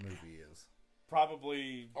Evil Dead movie is?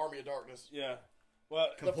 Probably, Army of Darkness. yeah. Well,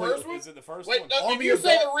 The first one? Is it the first Wait, one? no, if Army you of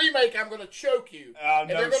say Dark- the remake, I'm going to choke you. Oh, And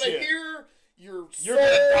no they're going to shit. hear your You're soul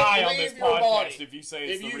gonna die on leave this your podcast body if you say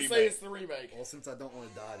it's if the you remake. say it's the remake. Well, since I don't want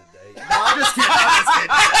to die today. No, I'm just kidding.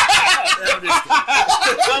 I'm just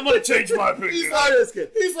kidding. I'm gonna change my He's opinion. like, I'm just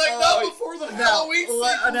kidding. he's like, not before the Halloween sequels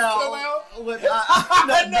come out.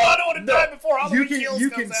 No, I don't want to die before Halloween Kills you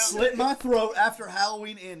comes can out. slit my throat after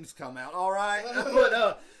Halloween Ends come out. All right,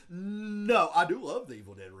 but no, I do love the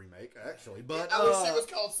Evil Dead remake actually. But I wish it was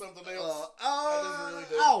called something else. I really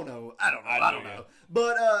do. don't know. I don't do, know.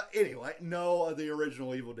 But anyway, no, the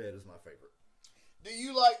original Evil Dead is my favorite. Do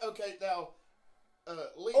you like? Okay, now,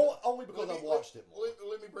 Lita. Oh, only because I've watched it more.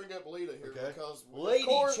 Let me bring up Lita here because Lady of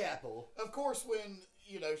course, Chapel. Of course, when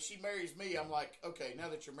she marries me, I'm like, okay, now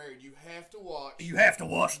that you're married, you have to watch You have to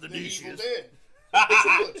wash the the Evil dishes. Dead. the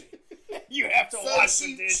trilogy. You have to So watch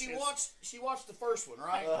she the dishes. she watched the first one,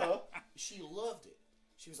 right? Uh-huh. She loved it.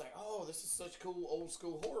 She was like, "Oh, this is such a cool old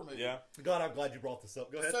school horror movie." Yeah. God, I'm glad you brought this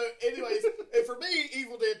up. Go ahead. So, anyways, and for me,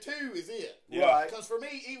 Evil Dead 2 is it. Yeah. Right. Because for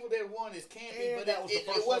me, Evil Dead 1 is campy, And but that was the it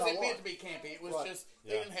first one I wasn't meant watched. to be campy. It was Right. just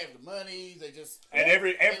they Yeah. didn't have the money. They just And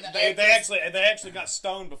the they actors- actually got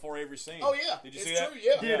stoned before every scene. Oh yeah, Did you it's see that? true.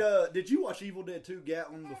 Yeah. Did you watch Evil Dead 2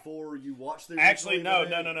 Gatlin before you watched the Actually, original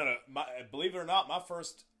no. Evil Dead? Believe it or not, my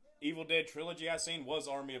first Evil Dead trilogy I seen was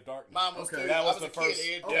Army of Darkness. Mine was Okay. too. That was I was the a first-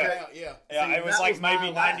 kid. It okay. came out, yeah. Yeah, See, it was that like was my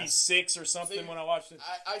maybe last. 96 or something See, when I watched it.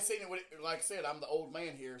 I seen it when like I said, I'm the old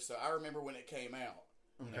man here, so I remember when it came out.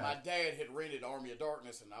 Okay. And my dad had rented Army of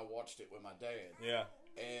Darkness, and I watched it with my dad. Yeah.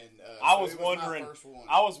 And I so was it my wondering. first one.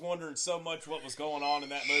 I was wondering so much what was going on in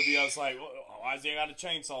that movie. I was like, why has he got a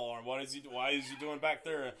chainsaw arm? Why is he doing back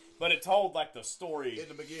there? But it told like the story in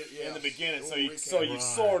the beginning. Yeah. in the beginning, so Little you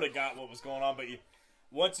recap. sort of got what was going on. But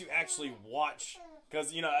once you actually watch,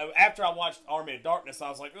 because after I watched Army of Darkness, I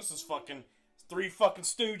was like, this is fucking three fucking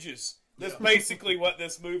Stooges. That's basically what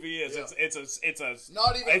this movie is. Yeah. It's a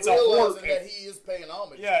Not even it's a horror. realizing that he is paying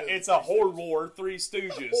homage. Yeah, to it's the a horror. Three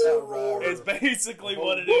Stooges. Horror. It's basically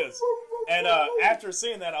what it is. And after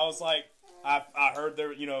seeing that, I was like, I heard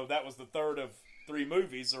there, that was the third of 3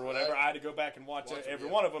 movies or whatever. Right. I had to go back and watch Watch it, every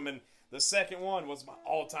yeah. one of them, and the second one was my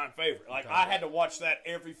all-time favorite. Like I had to watch that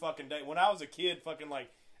every fucking day. When I was a kid, fucking like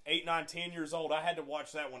 8, 9, 10 years old, I had to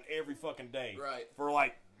watch that one every fucking day. Right. For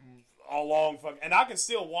like a long fucking, and I can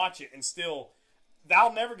still watch it and still.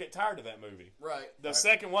 I'll never get tired of that movie. Right. The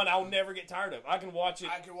second one, I'll never get tired of. I can watch it.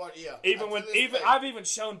 I can watch. Yeah. Even Up when to this even day. I've even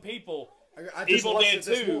shown people I just Evil watched Dead it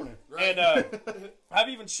this 2, morning. Right. and I've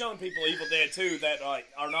even shown people Evil Dead 2 that like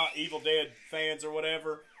are not Evil Dead fans or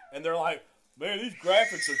whatever, and they're like, "Man, these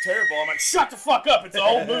graphics are terrible." I'm like, "Shut the fuck up! It's an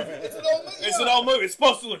old movie. It's an old movie. It's an old movie. It's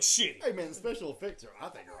supposed to look shitty." Hey man, the special effects I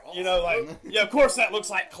think are awesome. Like, yeah, of course that looks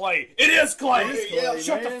like clay. It is clay. It is clay,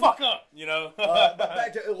 Shut the man. fuck up. But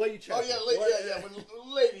back to Lady Chapel. Oh yeah,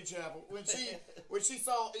 When Lady Chapel, when she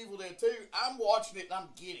saw Evil Dead 2, I'm watching it and I'm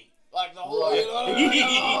giddy. Like the whole.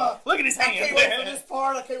 Look at his I hand. can't wait for this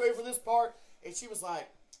part. I can't wait for this part. And she was like,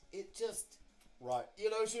 it just. Right.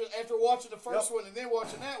 She was, after watching the first Yep. one and then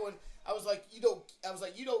watching that one, I was like, you don't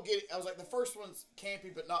get it. I was like, the first one's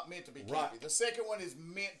campy but not meant to be campy. Right. The second one is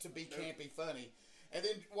meant to be campy, funny. And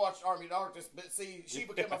then watched Army of Darkness, but see, she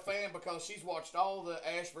became a fan because she's watched all the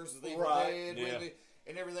Ash versus the Evil Right. Dead Yeah. with it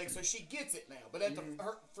and everything, so she gets it now. But at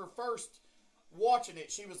for first watching it,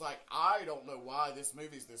 she was like, I don't know why this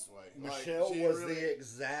movie's this way. Michelle Like, she was really- the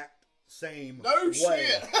exact same No way.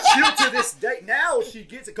 shit. Still to this day, now she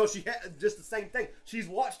gets it because she had just the same thing. She's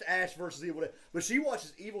watched Ash versus Evil Dead, but she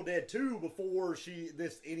watches Evil Dead 2 before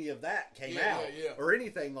any of that came out or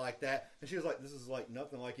anything like that. And she was like, "This is like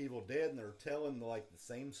nothing like Evil Dead," and they're telling like the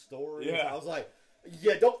same story. Yeah. I was like,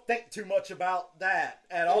 yeah, don't think too much about that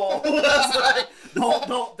at all. It's like,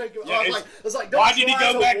 don't think. It's like, don't why did he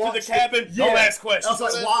try go back to watch the cabin? Yeah. Don't ask questions. I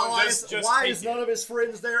was like, why Just is none of his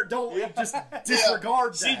friends there? Don't just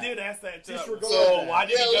disregard that. She did ask that too. Disregard So that. why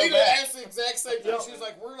did he go Lita back? asked the exact same thing. She was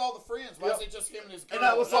like, "Where are all the friends? Why is it just him and his girl?" And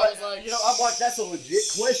I was like, I'm like, that's a legit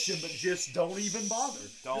question, but just don't even bother.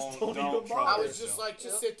 Don't even trouble bother. I was just like,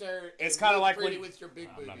 just sit there. It's and kinda look like pretty when- with your big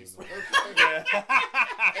I'm not boobies, even-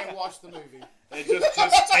 and watch the movie. And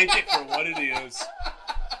just take it for what it is.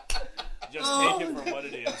 Just take it for what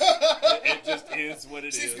it is. It just is what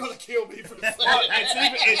it is. She's gonna kill me for saying Well,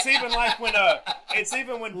 that. it's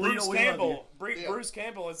even when Bruce we love Campbell Yeah. Bruce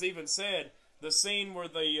Campbell has even said the scene where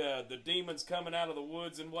the demons coming out of the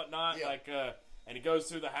woods and whatnot, Yeah. and he goes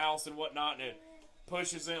through the house and whatnot, and it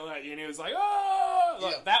pushes in, like, and he was like, oh,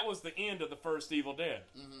 Yeah. that was the end of the first Evil Dead.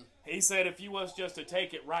 Mm-hmm. He said if you was just to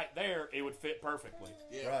take it right there, it would fit perfectly.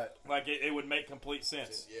 Yeah. Right. Like it would make complete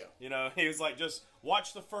sense. Yeah. You know, he was like, just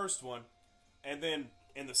watch the first one, and then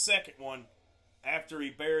in the second one, after he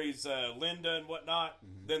buries Linda and whatnot,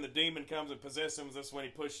 then the demon comes and possesses him. That's when he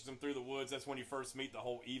pushes him through the woods. That's when you first meet the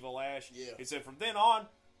whole evil Ash. Yeah. He said from then on,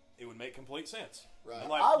 it would make complete sense. Right. I'm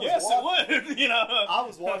like, I was yes, it would. You know, I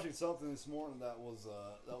was watching something this morning that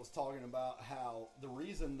was talking about how the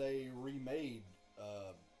reason they remade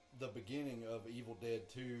the beginning of Evil Dead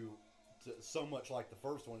 2 to so much like the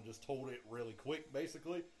first one, just told it really quick,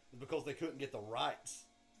 basically, is because they couldn't get the rights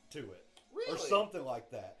to it. Or Really? something like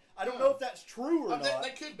that. I don't know if that's true or They not.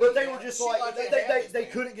 could but be, they were just shit like, like that they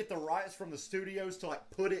happens, couldn't get the rights from the studios to like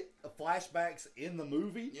put it flashbacks in the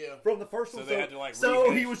movie Yeah. from the first So one. they had to, like, so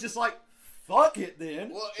rehash. he was just like, fuck it then.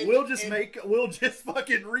 Well, we'll just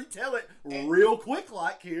fucking retell it real quick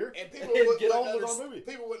like here And people and wouldn't, get on with underst- our movie.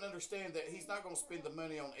 People wouldn't understand that he's not going to spend the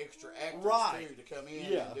money on extra actors Right. too to come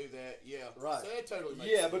in Yeah. and do that. Yeah, Right. So that totally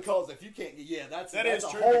makes Yeah, sense. because if you can't, that's that that's is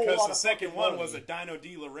a true whole because lot the of second fucking one money. was a Dino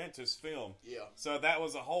De Laurentiis film. Yeah. So that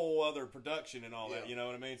was a whole other production and all that. Yeah. You know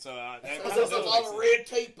what I mean? So that So kinda there's does a make lot of sense. red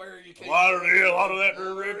tape there. You can't. A lot of that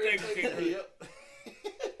red tape. Yep.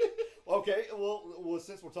 Okay, well,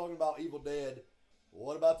 since we're talking about Evil Dead,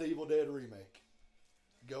 what about the Evil Dead remake?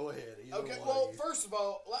 Go ahead. either Okay, one well, of you. first of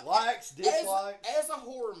all, Likes, dislikes. as a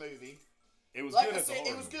horror movie, It was like good I as a said, horror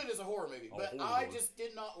it was movie. good as a horror movie, A but horror I movie. just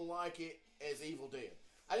did not like it as Evil Dead.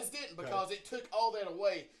 I just didn't because it took all that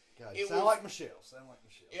away. God, it sound was- like Michelle. Sound like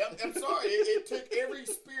Michelle. Yeah, I'm sorry. It took every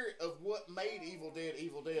spirit of what made Evil Dead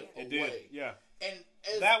away. It did, yeah. And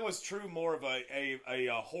as, That was true more of a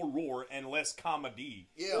horror and less comedy.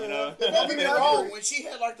 yeah, You know? but don't get me I wrong. agree. When she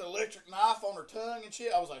had like the electric knife on her tongue and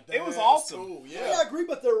shit, I was like, It was "That's awesome. Cool. Yeah, Yeah, I agree,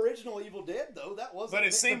 but the original Evil Dead, though, that wasn't But it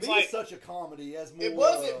meant seems to be like- such a comedy as more. it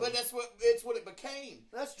wasn't, but it's what it became.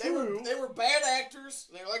 That's They true. were bad actors.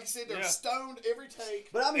 They were, like you said, they were Yeah. stoned every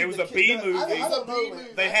take. But I mean, It was the a kid- B the- movie. I It was don't a know, B man.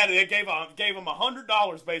 movie. They gave them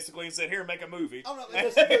 $100 basically and said, "Here, make a movie." I'm not,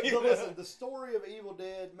 listen, the story of Evil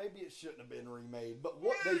Dead, maybe it shouldn't have been remade, but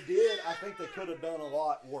what they did, I think they could have done a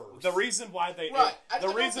lot worse. The reason why they Right. I the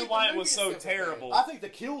don't reason think why the it was movie so itself was bad. terrible. I think the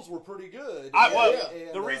kills were pretty good.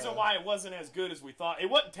 yeah. The reason why it wasn't as good as we thought, it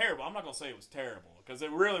wasn't terrible. I'm not gonna say it was terrible because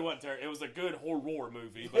it really wasn't terrible. It was a good horror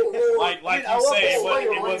movie, but like I you love say, the way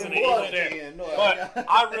it it wasn't an ran Evil blood Dead. again. But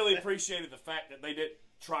I really appreciated the fact that they did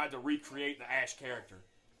try to recreate the Ash character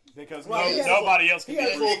because Well, he had a nobody else He could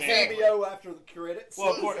had do a little Bruce Campbell. cameo after the credits.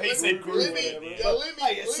 Well, of course, he said Groovy. Let me, at the end.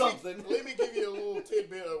 Hey, it's something. Let me give you a little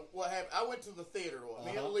tidbit of what happened. I went to the theater. Me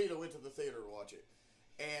and Uh-huh. Alita went to the theater to watch it.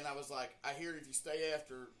 And I was like, I hear if you stay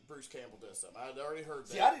after Bruce Campbell does something. I'd already heard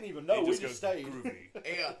that. See, I didn't even know. He We just just goes stayed. groovy.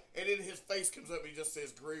 Yeah, and then his face comes up and he just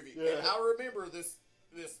says groovy. Yeah. And I remember this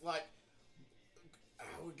like,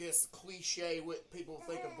 I would guess cliche what people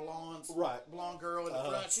think of blondes. Right. Blonde girl in the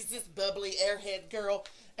front. She's this bubbly airhead girl.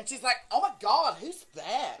 And she's like, oh my God, who's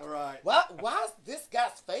that? Right. Why is this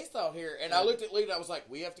guy's face on here? And I looked at Lita and I was like,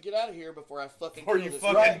 we have to get out of here before I fucking Before kill you this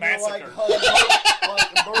fucking guy. Right, you're like, massacre.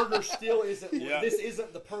 like murder still isn't. Yeah. This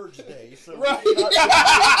isn't the purge day. So Right. we're not-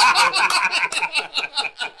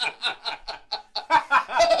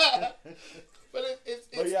 It's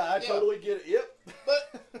but yeah, I totally get it. Yep.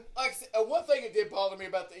 But like I said, one thing that did bother me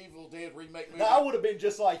about the Evil Dead remake movie. Now, I would have been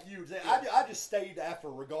just like you. I just stayed after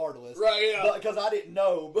regardless. Right, yeah. Because I didn't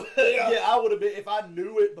know. But Yeah. yeah, I would have been, if I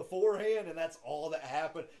knew it beforehand and that's all that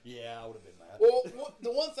happened, yeah, I would have been mad. Well,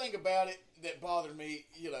 the one thing about it that bothered me,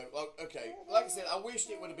 like I said, I wished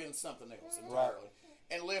it would have been something else entirely,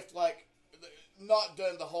 and left not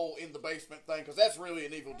done the whole in the basement thing because that's really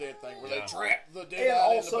an Evil Dead thing where they trap the dead And out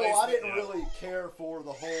also, in the basement. I didn't really care for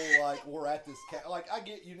the whole, like, we're at this like, I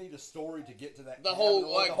get you need a story to get to that The cabin, whole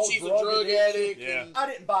or the whole she's a drug addiction. addict. Yeah. And, I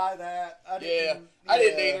didn't buy that. I didn't I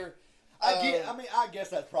didn't either. I guess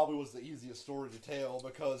that probably was the easiest story to tell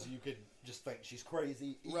because you could just think she's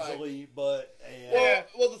crazy easily, but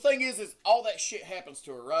well, the thing is all that shit happens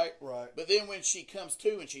to her, right? Right. But then when she comes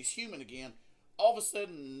to and she's human again, all of a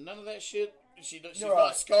sudden none of that shit. She's Right.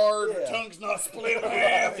 not scarred. Yeah. Her tongue's not split in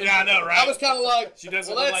half. Yeah, I know, right? I was kind of like, She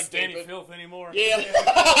doesn't well, look that's like Danny stupid. Filth anymore. Yeah.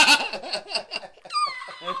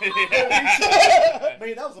 I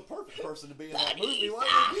mean, that was a perfect person to be in that movie.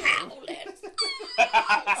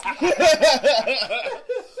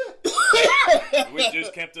 Which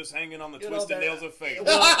just kept us hanging on the twisted nails of fate.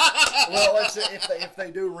 Well, let's say if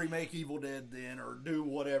they do remake Evil Dead then, or do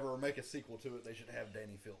whatever, or make a sequel to it, they should have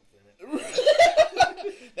Danny Filth in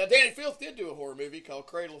it. Now, Danny Filth did do a horror movie called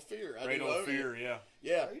Cradle of Fear. Cradle of Fear, yeah.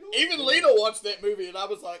 Yeah. Cradle of Even Fear. Lena watched that movie, and I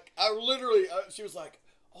was like, she was like,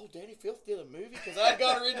 oh, Danny Filth did a movie? Because I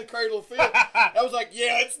got her into Cradle of Fear. I was like,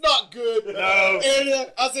 yeah, it's not good. No.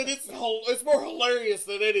 And I said, it's more hilarious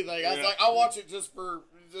than anything. I was Yeah. like, I watch it just for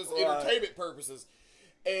Right. entertainment purposes.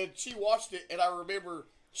 And she watched it, and I remember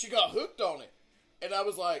she got hooked on it. And I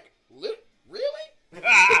was like, really? Really?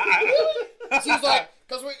 She was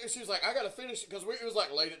like, I gotta finish it because it was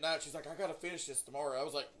like late at night. She's like, I gotta finish this tomorrow. I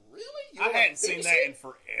was like, really? You I wanna hadn't seen finish that it? in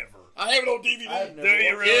forever. I have it on DVD. I've Do never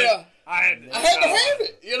you watched really? Yeah. I had to have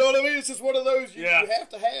it. You know what I mean? It's just one of those you have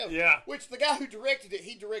to have. Yeah. Which the guy who directed it,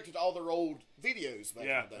 he directed all their old videos back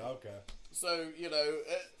Yeah. in the day. Okay. So,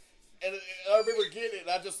 and I remember getting it, and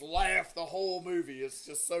I just laughed the whole movie. It's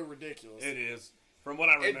just so ridiculous. It is. From what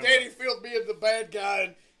I remember. And Danny Field being the bad guy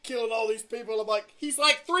and killing all these people, I'm like, he's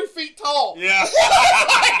like 3 feet tall. Yeah.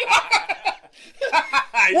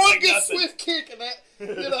 He's One like good nothing. swift kick, and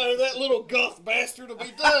that little goth bastard will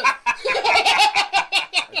be done.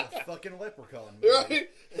 Like a fucking leprechaun movie.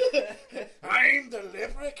 Right? I'm the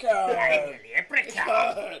leprechaun.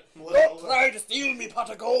 Don't try to steal me pot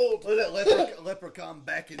of gold. Look at that leprechaun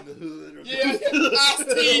back in the hood. Or Yeah,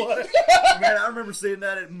 Ice-T. Man, I remember seeing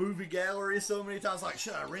that at movie gallery so many times. Like,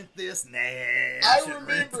 should I rent this? Nah. I shouldn't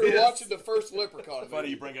remember rent this. watching the first Leprechaun Funny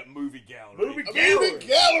you movie. bring up movie gallery. Movie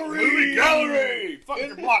gallery. Movie gallery. Fuck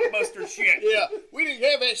your blockbuster shit. Yeah, we didn't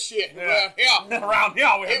have that shit around here. Around here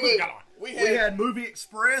we have It movie was- gallery. We We had. had Movie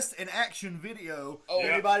Express and Action Video. Oh, yeah.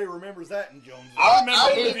 Anybody remembers that in Jonesville? I remember I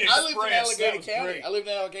Movie lived in Express. That Allegheny was County. great. I lived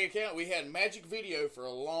in Allegheny County. We had Magic Video for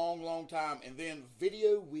a long, long time, and then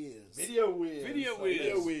Video Whiz. Video Whiz. Video So, Whiz.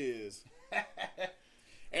 Video Whiz.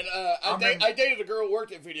 And remember- I dated a girl who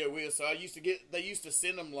worked at Video Whiz, so they used to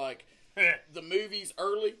send them like the movies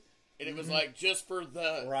early, and it was like just for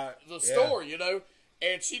the Right, the yeah. store,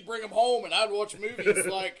 and she'd bring them home, and I'd watch movies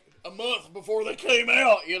like a month before they came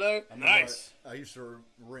out, Nice. I used to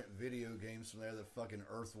rent video games from there. The fucking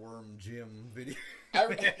Earthworm Jim video.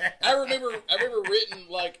 I remember written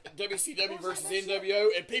like WCW versus NWO,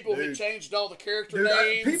 and people had Dude. changed all the character Dude,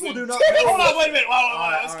 names. people and- do not. Hold on, wait a minute.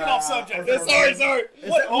 Let's get off subject. Sorry.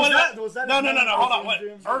 Was that No, his name, hold on. Earthworm What?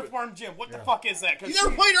 Jim? Earthworm Jim. What the fuck is that? 'Cause You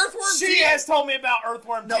never played Earthworm she Jim? has told me about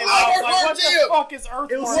Earthworm Jim. I I was love like, what Earthworm the Jim. fuck is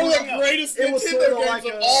Earthworm One of the Jim? greatest It was Nintendo sorta games like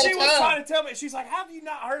of a- all She was time. trying to tell me. She's like, have you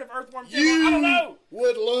not heard of Earthworm Jim? I don't know.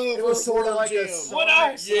 Would love It was sort of like Jim. a What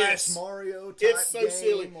I- Sonic Yes. slash Mario type It's so game.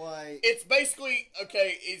 silly. Like, It's basically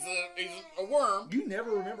he's a worm, you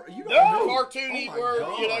never remember. You don't No. know. cartoony Oh my worm,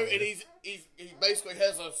 God. and he basically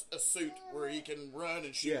has a suit where he can run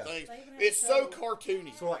and shoot Yeah. things. They even have It's so shows.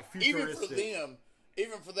 cartoony. So, like, even for futuristic. them,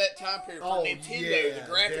 even for that time period, for Oh, Nintendo, yeah,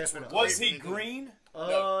 the graphics definitely. were Was great he for Nintendo. green?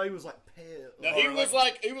 He was like pale. No, he or was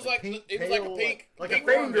like a pink, pink, like pink a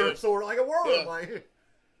finger, worm. sort of like a worm. Yeah. Like,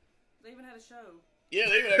 They even had a show. Yeah,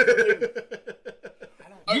 they even have cartoons.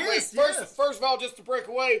 Yes, Wait, yes. first of all, just to break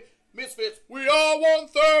away, Misfits, we are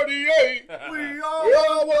 138. we We are.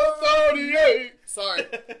 are 138. Sorry.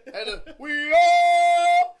 We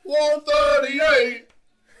are 138.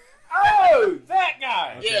 Oh, that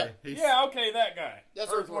guy. Yeah. He's Yeah, okay, that guy. That's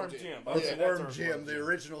Earthworm Earthworm Jim. Jim. Okay, Yeah. that's Worm Earthworm Jim, the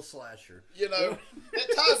original slasher. That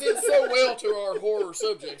ties in so well to our horror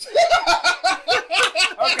subject.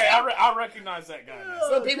 Okay, I recognize that guy now.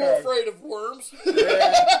 Some people are afraid of worms.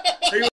 Yeah. He